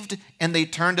believed and they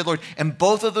turned to the Lord. And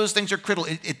both of those things are critical.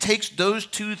 It takes those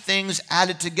two things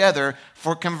added together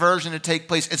for conversion to take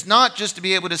place. It's not just to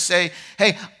be able to say,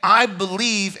 hey, I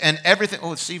believe and everything.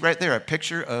 Oh, see right there, a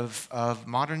picture of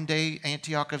modern day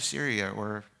Antioch of Syria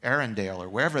or Arendelle or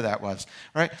wherever that was,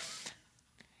 right?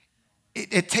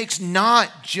 It takes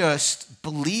not just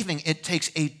believing, it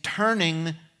takes a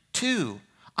turning to.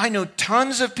 I know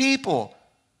tons of people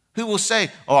who will say,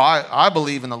 oh, I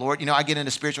believe in the Lord. You know, I get into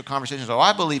spiritual conversations. Oh,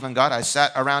 I believe in God. I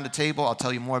sat around a table. I'll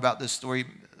tell you more about this story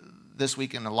this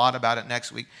week and a lot about it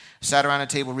next week. Sat around a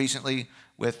table recently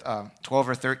with 12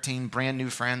 or 13 brand new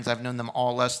friends. I've known them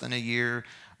all less than a year.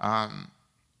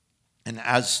 And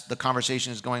as the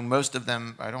conversation is going, most of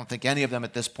them, I don't think any of them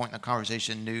at this point in the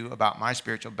conversation knew about my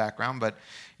spiritual background. But,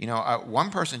 you know, one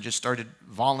person just started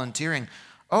volunteering.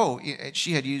 Oh,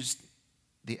 she had used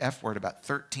the F word about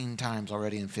 13 times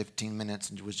already in 15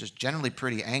 minutes and was just generally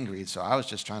pretty angry. So I was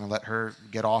just trying to let her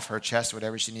get off her chest,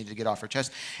 whatever she needed to get off her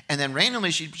chest. And then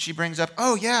randomly she brings up,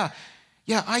 oh, yeah,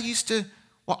 I used to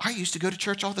go to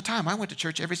church all the time. I went to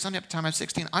church every Sunday up to the time I was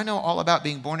 16. I know all about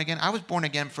being born again. I was born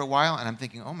again for a while, and I'm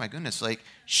thinking, oh my goodness, like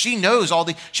she knows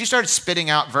she started spitting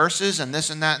out verses and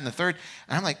this and that and the third.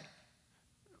 And I'm like,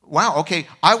 wow, okay,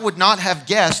 I would not have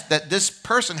guessed that this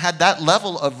person had that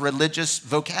level of religious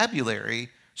vocabulary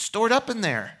stored up in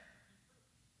there.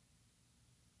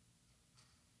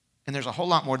 And there's a whole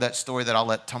lot more to that story that I'll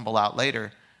let tumble out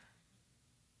later.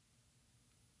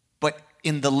 But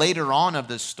in the later on of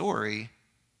the story,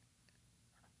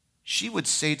 she would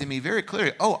say to me very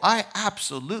clearly, oh, I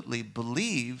absolutely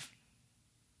believe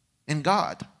in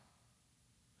God.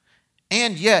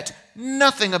 And yet,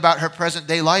 nothing about her present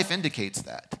day life indicates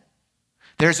that.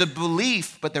 There's a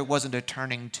belief, but there wasn't a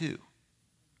turning to.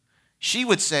 She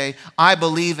would say, I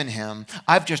believe in him.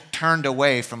 I've just turned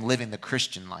away from living the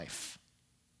Christian life.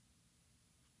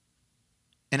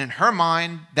 And in her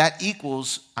mind, that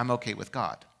equals, I'm okay with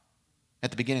God. At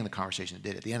the beginning of the conversation, it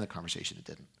did. At the end of the conversation, it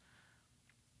didn't.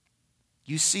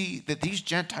 You see that these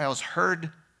Gentiles heard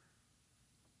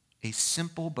a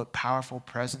simple but powerful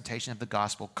presentation of the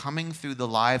gospel coming through the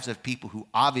lives of people who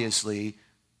obviously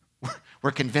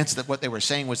were convinced that what they were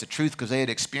saying was the truth because they had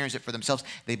experienced it for themselves.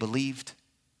 They believed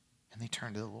and they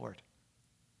turned to the Lord.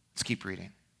 Let's keep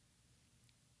reading.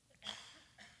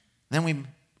 Then we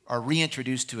are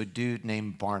reintroduced to a dude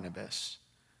named Barnabas.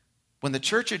 When the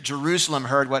church at Jerusalem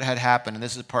heard what had happened, and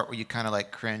this is the part where you kind of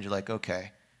like cringe, you're like,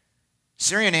 okay.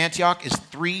 Syrian Antioch is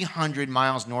 300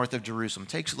 miles north of Jerusalem. It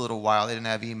takes a little while. They didn't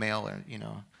have email or,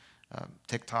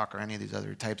 TikTok or any of these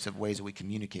other types of ways that we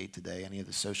communicate today, any of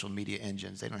the social media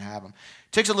engines. They don't have them.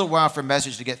 It takes a little while for a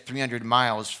message to get 300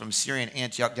 miles from Syrian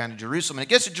Antioch down to Jerusalem. And it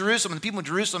gets to Jerusalem, and the people in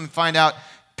Jerusalem find out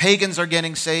pagans are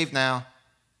getting saved now.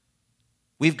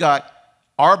 We've got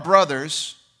our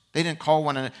brothers. They didn't call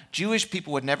one another. Jewish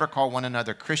people would never call one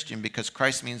another Christian because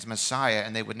Christ means Messiah,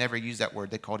 and they would never use that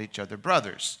word. They called each other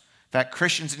brothers. In fact,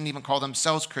 Christians didn't even call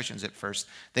themselves Christians at first.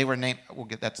 They were named,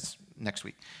 that's next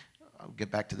week. I'll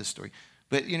get back to this story.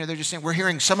 But, they're just saying, we're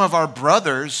hearing some of our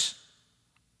brothers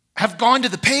have gone to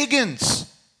the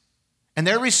pagans and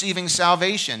they're receiving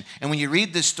salvation. And when you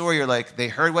read this story, you're like, they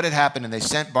heard what had happened and they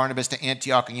sent Barnabas to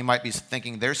Antioch, and you might be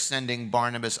thinking they're sending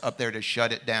Barnabas up there to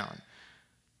shut it down.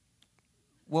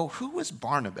 Well, who was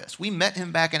Barnabas? We met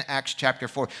him back in Acts chapter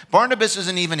 4. Barnabas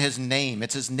isn't even his name.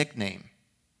 It's his nickname,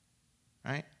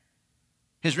 right?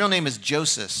 His real name is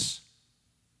Joseph.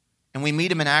 And we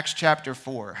meet him in Acts chapter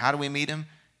 4. How do we meet him?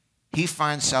 He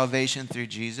finds salvation through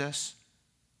Jesus.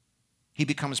 He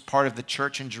becomes part of the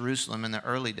church in Jerusalem in the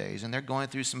early days. And they're going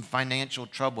through some financial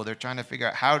trouble. They're trying to figure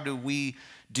out, how do we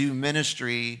do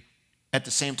ministry at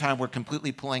the same time we're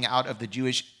completely pulling out of the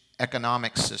Jewish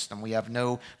economic system. We have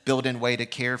no built-in way to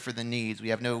care for the needs. We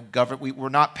have no government. We're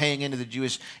not paying into the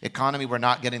Jewish economy. We're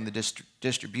not getting the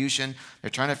distribution. They're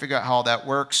trying to figure out how all that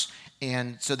works.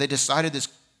 And so they decided this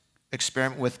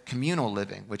experiment with communal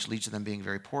living, which leads to them being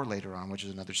very poor later on, which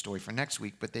is another story for next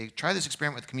week. But they try this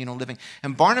experiment with communal living.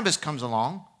 And Barnabas comes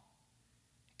along,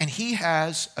 And he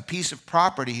has a piece of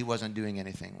property he wasn't doing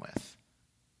anything with.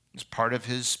 It's part of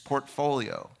his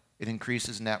portfolio. It increased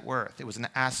his net worth. It was an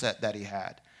asset that he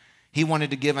had. He wanted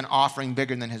to give an offering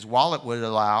bigger than his wallet would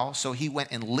allow, so he went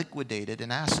and liquidated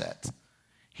an asset.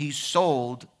 He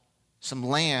sold some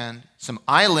land, some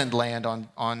island land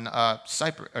on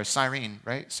Cyprus, or Cyrene,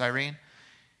 right? Cyrene.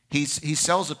 He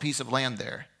sells a piece of land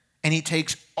there, and he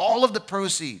takes all of the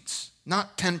proceeds,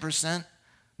 not 10%,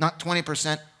 not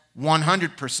 20%,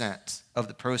 100% of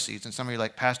the proceeds. And some of you are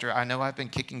like, Pastor, I know I've been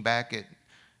kicking back at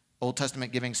Old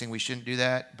Testament giving, saying we shouldn't do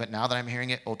that, but now that I'm hearing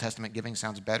it, Old Testament giving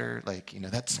sounds better. Like,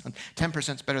 that's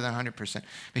 10% is better than 100%.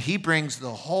 But he brings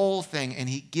the whole thing, and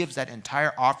he gives that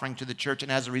entire offering to the church,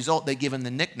 and as a result, they give him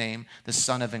the nickname, the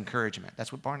Son of Encouragement.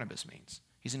 That's what Barnabas means.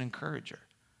 He's an encourager.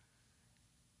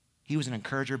 He was an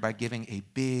encourager by giving a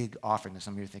big offering. And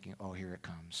some of you are thinking, oh, here it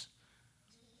comes.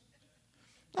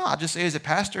 No, I'll just say as a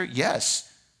pastor, yes.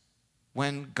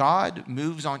 When God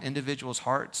moves on individuals'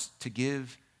 hearts to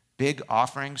give big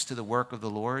offerings to the work of the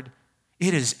Lord,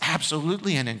 it is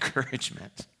absolutely an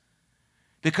encouragement.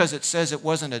 Because it says it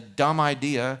wasn't a dumb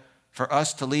idea for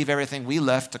us to leave everything we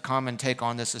left to come and take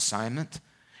on this assignment.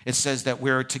 It says that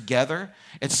we're together.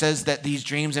 It says that these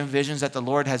dreams and visions that the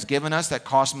Lord has given us that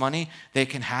cost money, they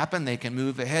can happen, they can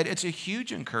move ahead. It's a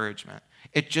huge encouragement.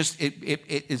 It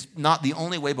is not the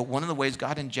only way, but one of the ways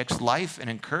God injects life and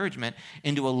encouragement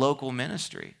into a local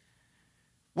ministry.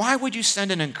 Why would you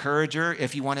send an encourager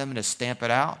if you wanted them to stamp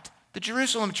it out? The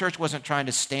Jerusalem church wasn't trying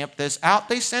to stamp this out.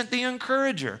 They sent the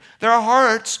encourager. Their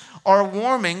hearts are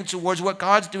warming towards what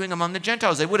God's doing among the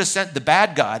Gentiles. They would have sent the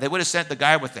bad guy. They would have sent the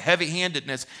guy with the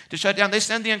heavy-handedness to shut down. They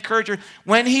sent the encourager.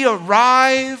 When he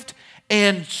arrived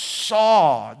and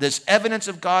saw this evidence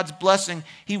of God's blessing,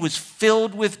 he was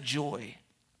filled with joy.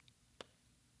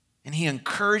 And he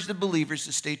encouraged the believers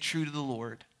to stay true to the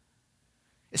Lord.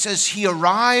 It says he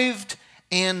arrived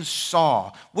and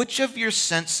saw. Which of your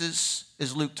senses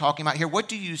is Luke talking about here? What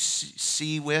do you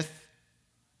see with?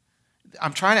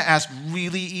 I'm trying to ask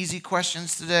really easy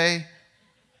questions today.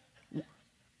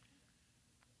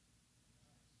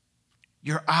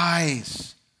 Your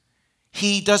eyes.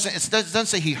 It doesn't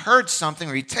say he heard something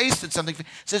or he tasted something. It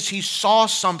says he saw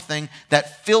something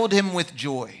that filled him with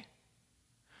joy.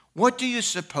 What do you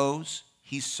suppose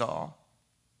he saw?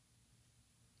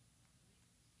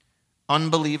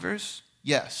 Unbelievers?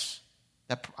 Yes.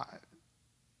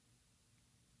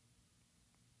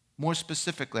 More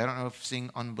specifically, I don't know if seeing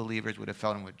unbelievers would have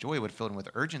filled him with joy, it would have filled him with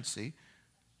urgency.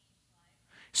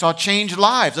 He saw changed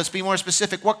lives. Let's be more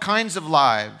specific. What kinds of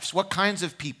lives? What kinds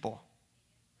of people?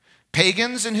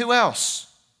 Pagans and who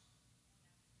else?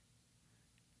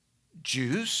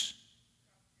 Jews.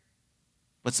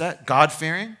 What's that?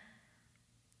 God-fearing?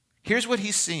 Here's what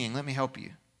he's seeing. Let me help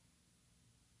you.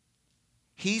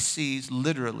 He sees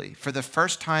literally, for the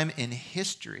first time in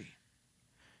history,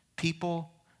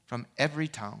 people from every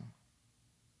tongue,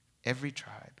 every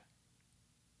tribe,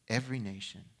 every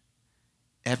nation,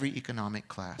 every economic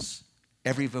class,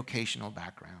 every vocational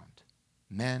background,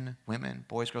 men, women,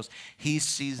 boys, girls. He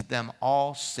sees them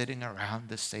all sitting around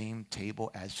the same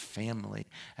table as family,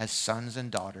 as sons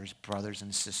and daughters, brothers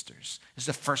and sisters. This is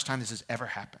the first time this has ever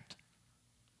happened.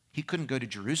 He couldn't go to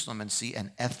Jerusalem and see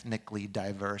an ethnically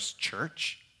diverse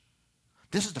church.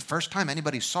 This is the first time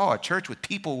anybody saw a church with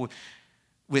people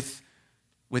with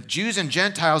Jews and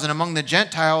Gentiles, and among the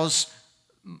Gentiles,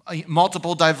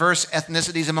 multiple diverse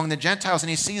ethnicities among the Gentiles, and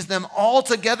he sees them all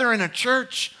together in a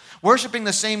church, worshiping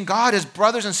the same God as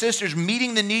brothers and sisters,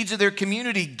 meeting the needs of their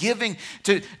community, giving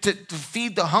to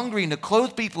feed the hungry and to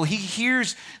clothe people. He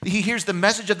hears the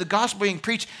message of the gospel being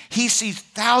preached. He sees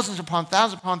thousands upon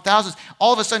thousands upon thousands.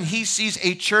 All of a sudden, he sees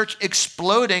a church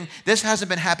exploding. This hasn't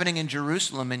been happening in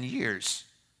Jerusalem in years.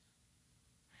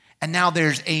 And now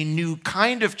there's a new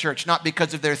kind of church, not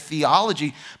because of their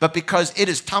theology, but because it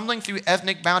is tumbling through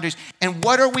ethnic boundaries. And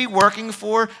what are we working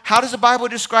for? How does the Bible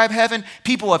describe heaven?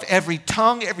 People of every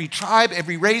tongue, every tribe,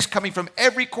 every race, coming from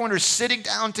every corner, sitting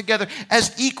down together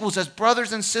as equals, as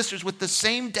brothers and sisters with the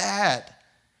same dad.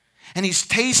 And he's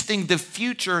tasting the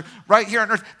future right here on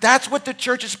earth. That's what the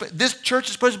church is. This church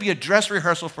is supposed to be a dress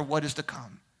rehearsal for what is to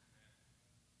come.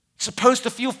 It's supposed to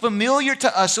feel familiar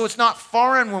to us, so it's not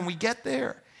foreign when we get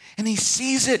there. And he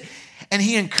sees it, and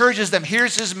he encourages them.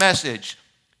 Here's his message.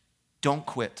 Don't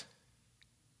quit.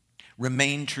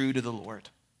 Remain true to the Lord.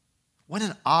 What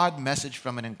an odd message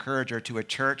from an encourager to a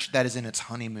church that is in its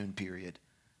honeymoon period.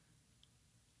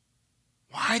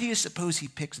 Why do you suppose he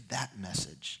picks that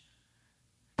message?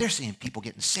 They're seeing people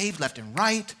getting saved left and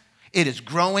right. It is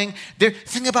growing.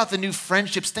 Think about the new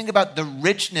friendships. Think about the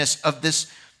richness of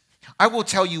this. I will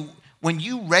tell you, When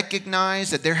you recognize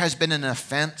that there has been an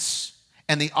offense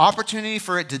and the opportunity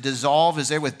for it to dissolve is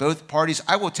there with both parties,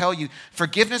 I will tell you,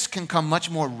 forgiveness can come much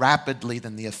more rapidly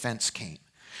than the offense came.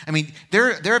 I mean,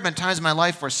 there have been times in my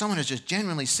life where someone has just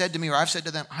genuinely said to me, or I've said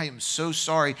to them, I am so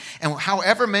sorry. And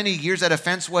however many years that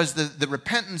offense was, the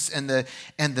repentance and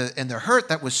the hurt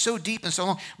that was so deep and so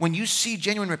long, when you see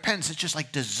genuine repentance, it just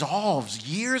like dissolves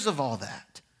years of all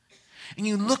that. And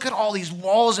you look at all these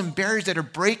walls and barriers that are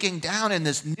breaking down and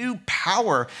this new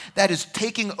power that is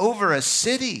taking over a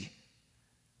city.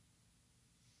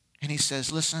 And he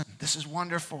says, listen, this is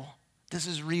wonderful. This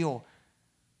is real.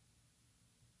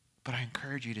 But I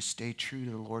encourage you to stay true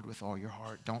to the Lord with all your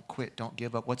heart. Don't quit. Don't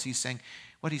give up. What's he saying?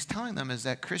 What he's telling them is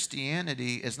that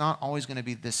Christianity is not always going to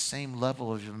be this same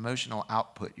level of emotional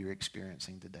output you're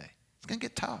experiencing today. It's going to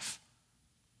get tough.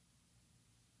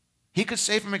 He could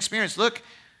say from experience, look,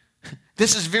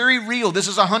 this is very real. This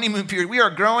is a honeymoon period. We are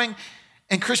growing,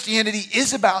 and Christianity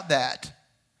is about that.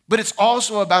 But it's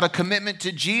also about a commitment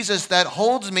to Jesus that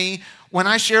holds me when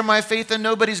I share my faith and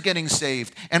nobody's getting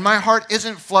saved, and my heart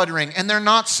isn't fluttering, and they're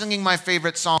not singing my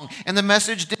favorite song, and the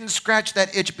message didn't scratch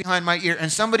that itch behind my ear,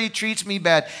 and somebody treats me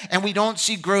bad, and we don't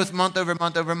see growth month over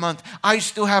month over month. I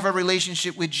still have a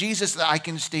relationship with Jesus that I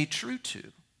can stay true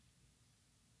to.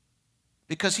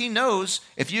 Because he knows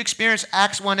if you experience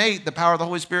Acts 1:8, the power of the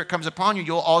Holy Spirit comes upon you,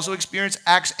 you'll also experience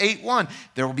Acts 8:1.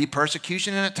 There will be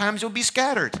persecution, and at times you'll be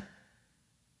scattered.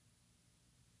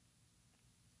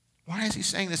 Why is he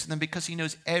saying this to them? Because he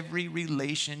knows every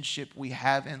relationship we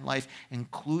have in life,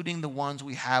 including the ones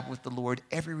we have with the Lord,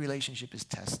 every relationship is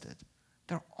tested.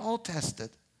 They're all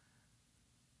tested.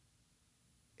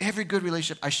 Every good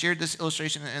relationship. I shared this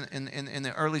illustration in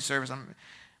the early service.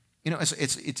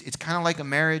 It's kind of like a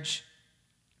marriage.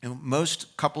 And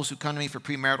most couples who come to me for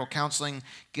premarital counseling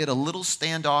get a little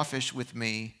standoffish with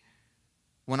me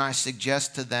when I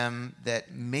suggest to them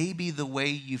that maybe the way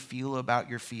you feel about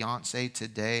your fiance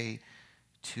today,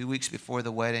 2 weeks before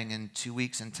the wedding and 2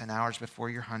 weeks and 10 hours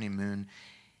before your honeymoon,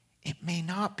 it may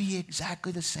not be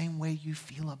exactly the same way you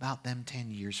feel about them 10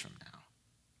 years from now.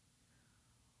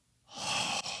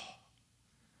 Oh,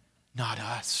 not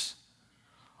us.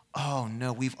 Oh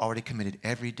no, we've already committed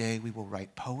every day we will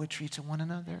write poetry to one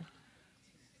another.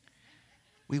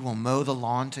 We will mow the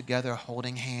lawn together,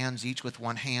 holding hands, each with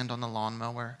one hand on the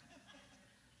lawnmower.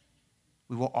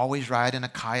 We will always ride in a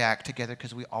kayak together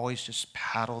because we always just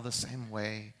paddle the same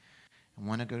way and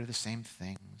want to go to the same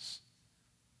things.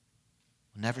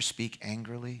 We'll never speak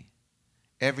angrily.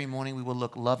 Every morning we will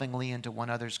look lovingly into one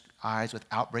another's eyes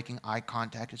without breaking eye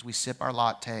contact as we sip our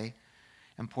latte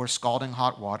and pour scalding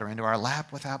hot water into our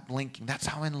lap without blinking. That's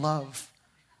how in love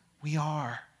we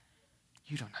are.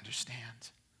 You don't understand.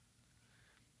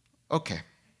 Okay.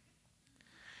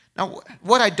 Now,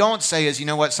 what I don't say is, you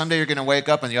know what, someday you're going to wake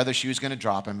up and the other shoe's going to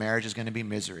drop and marriage is going to be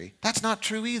misery. That's not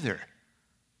true either.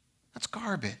 That's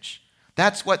garbage.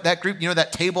 That's what that group,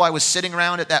 that table I was sitting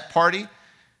around at that party,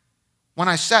 when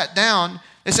I sat down,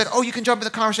 they said, oh, you can jump in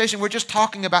the conversation. We're just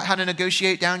talking about how to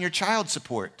negotiate down your child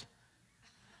support.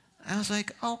 I was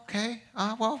like, okay,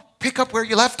 well, pick up where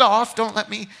you left off. Don't let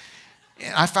me.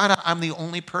 And I found out I'm the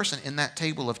only person in that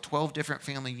table of 12 different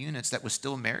family units that was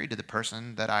still married to the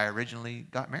person that I originally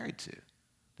got married to.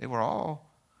 They were all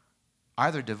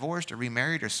either divorced or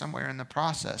remarried or somewhere in the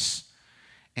process.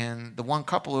 And the one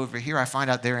couple over here, I find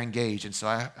out they're engaged. And so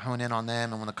I hone in on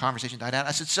them. And when the conversation died out,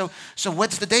 I said, so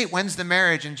what's the date? When's the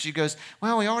marriage? And she goes,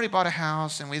 well, we already bought a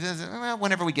house. And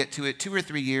whenever we get to it, 2 or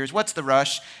 3 years. What's the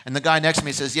rush? And the guy next to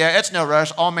me says, yeah, it's no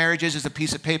rush. All marriage is a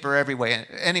piece of paper anyway.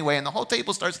 And the whole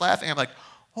table starts laughing. I'm like,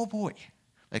 oh boy.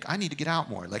 Like, I need to get out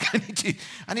more. Like, I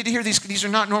need to hear these. These are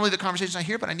not normally the conversations I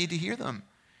hear, but I need to hear them.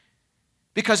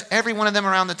 Because every one of them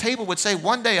around the table would say,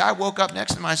 one day I woke up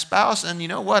next to my spouse and you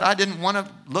know what? I didn't want to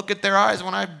look at their eyes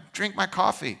when I drink my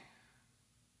coffee.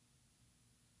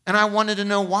 And I wanted to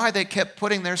know why they kept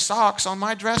putting their socks on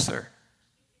my dresser.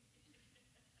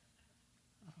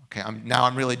 Okay, now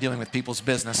I'm really dealing with people's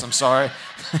business. I'm sorry.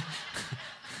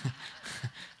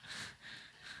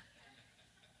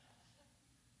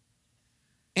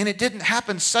 And it didn't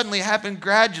happen suddenly. It happened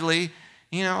gradually.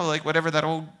 Like whatever that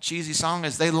old cheesy song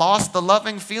is, they lost the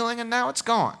loving feeling and now it's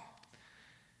gone.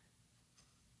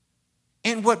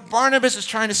 And what Barnabas is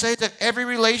trying to say is that every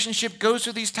relationship goes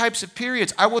through these types of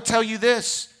periods. I will tell you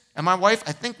this, and my wife,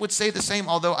 I think, would say the same,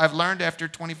 although I've learned after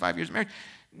 25 years of marriage,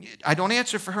 I don't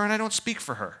answer for her and I don't speak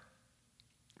for her.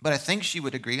 But I think she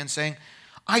would agree in saying,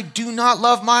 I do not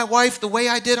love my wife the way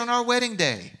I did on our wedding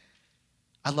day.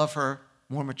 I love her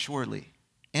more maturely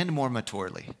and more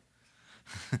maturely.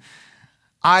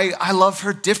 I love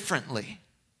her differently.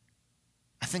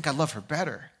 I think I love her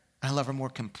better. I love her more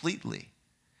completely.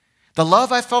 The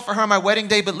love I felt for her on my wedding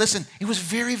day, but listen, it was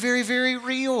very, very, very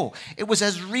real. It was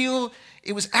as real,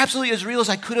 it was absolutely as real as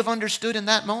I could have understood in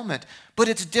that moment. But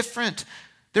it's different.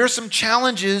 There are some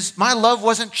challenges. My love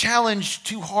wasn't challenged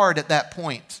too hard at that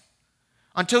point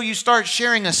until you start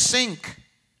sharing a sink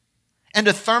and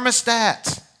a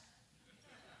thermostat.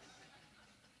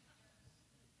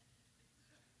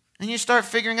 And you start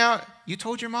figuring out, you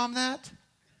told your mom that?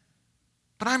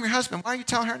 But I'm your husband. Why are you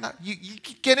telling her not? You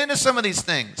get into some of these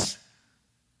things.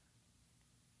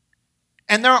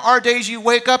 And there are days you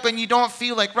wake up and you don't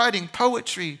feel like writing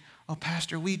poetry. Oh,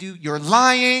 Pastor, we do. You're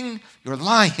lying. You're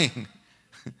lying.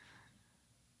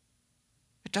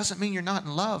 It doesn't mean you're not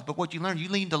in love, but what you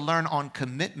need to learn on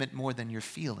commitment more than your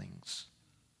feelings.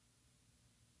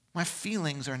 My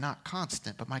feelings are not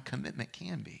constant, but my commitment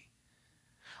can be.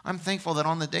 I'm thankful that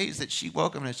on the days that she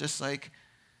woke up and it's just like,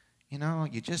 you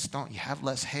have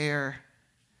less hair,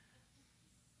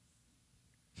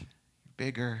 you're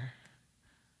bigger,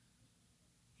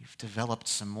 you've developed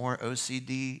some more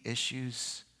OCD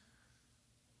issues,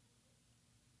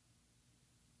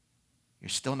 you're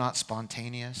still not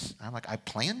spontaneous. I'm like, I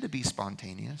plan to be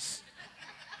spontaneous.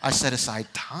 I set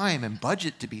aside time and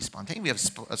budget to be spontaneous. We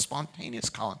have a spontaneous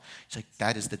column. It's like,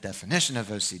 that is the definition of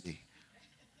OCD.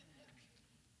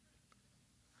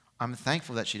 I'm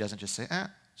thankful that she doesn't just say,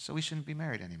 so we shouldn't be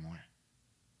married anymore.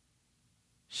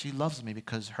 She loves me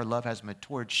because her love has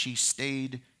matured. She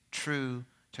stayed true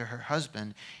to her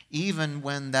husband, even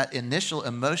when that initial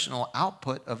emotional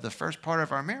output of the first part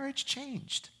of our marriage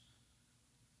changed.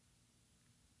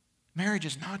 Marriage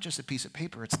is not just a piece of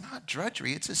paper. It's not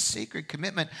drudgery. It's a sacred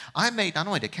commitment I made not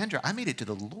only to Kendra, I made it to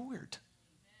the Lord.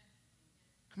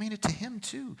 I made it to him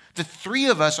too. The three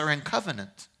of us are in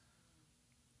covenant.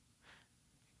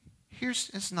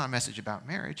 It's not a message about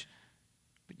marriage,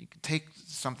 but you can take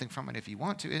something from it if you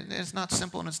want to. It's not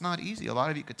simple and it's not easy. A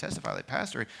lot of you could testify like,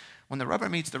 Pastor, when the rubber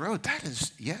meets the road,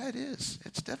 it is.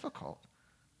 It's difficult.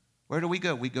 Where do we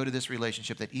go? We go to this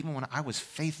relationship that even when I was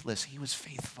faithless, he was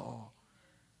faithful.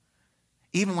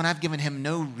 Even when I've given him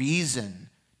no reason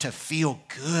to feel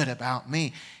good about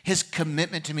me, his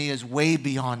commitment to me is way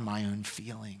beyond my own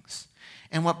feelings.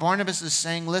 And what Barnabas is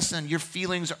saying, listen, your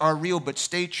feelings are real, but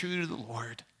stay true to the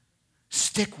Lord.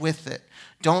 Stick with it.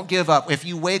 Don't give up. If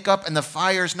you wake up and the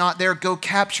fire's not there, go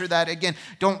capture that again.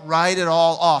 Don't write it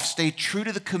all off. Stay true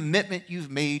to the commitment you've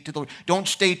made to the Lord. Don't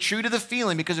stay true to the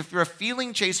feeling, because if you're a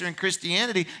feeling chaser in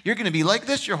Christianity, you're going to be like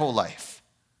this your whole life.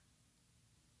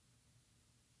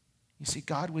 You see,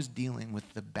 God was dealing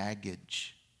with the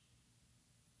baggage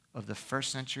of the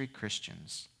first century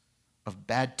Christians, of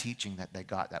bad teaching that they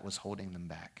got that was holding them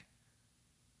back.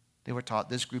 They were taught,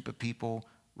 this group of people,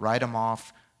 write them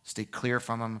off, stay clear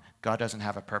from them. God doesn't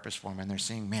have a purpose for them. And they're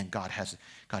saying, man, God has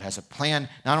a plan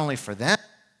not only for them.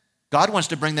 God wants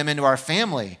to bring them into our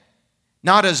family,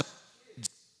 not as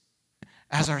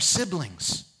our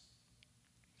siblings.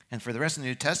 And for the rest of the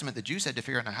New Testament, the Jews had to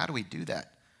figure out, now, how do we do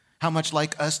that? How much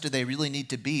like us do they really need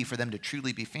to be for them to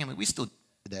truly be family? We still do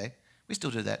that today. We still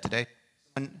do that today.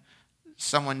 When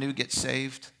someone new gets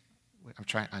saved,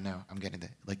 I know, I'm getting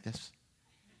it like this.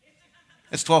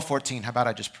 It's 12:14. How about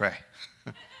I just pray?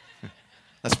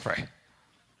 Let's pray.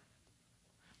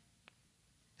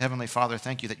 Heavenly Father,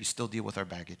 thank you that you still deal with our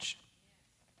baggage.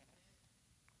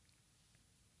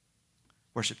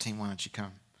 Worship team, why don't you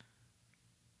come?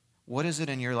 What is it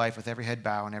in your life, with every head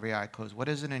bowed and every eye closed, what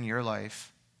is it in your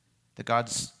life that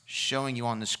God's showing you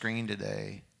on the screen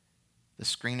today, the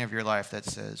screen of your life that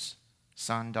says,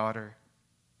 son, daughter,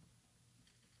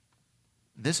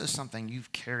 this is something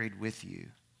you've carried with you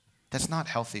that's not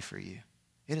healthy for you.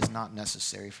 It is not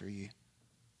necessary for you.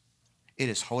 It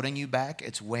is holding you back.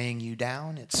 It's weighing you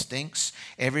down. It stinks.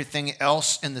 Everything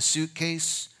else in the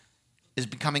suitcase is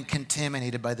becoming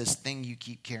contaminated by this thing you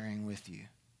keep carrying with you.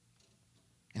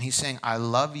 And he's saying, I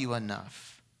love you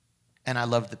enough, and I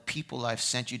love the people I've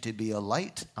sent you to be a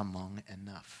light among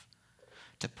enough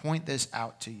to point this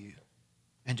out to you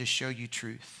and to show you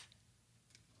truth.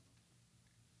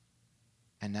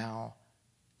 And now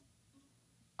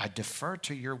I defer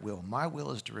to your will. My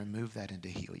will is to remove that and to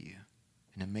heal you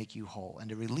and to make you whole and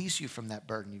to release you from that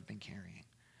burden you've been carrying.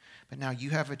 But now you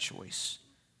have a choice.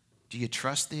 Do you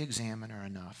trust the examiner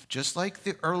enough? Just like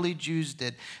the early Jews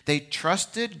did. They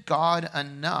trusted God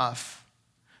enough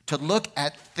to look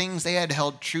at things they had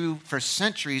held true for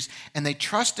centuries, and they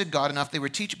trusted God enough, they were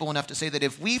teachable enough to say that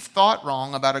if we've thought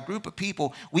wrong about a group of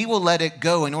people, we will let it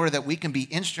go in order that we can be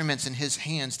instruments in his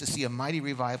hands to see a mighty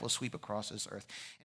revival sweep across this earth.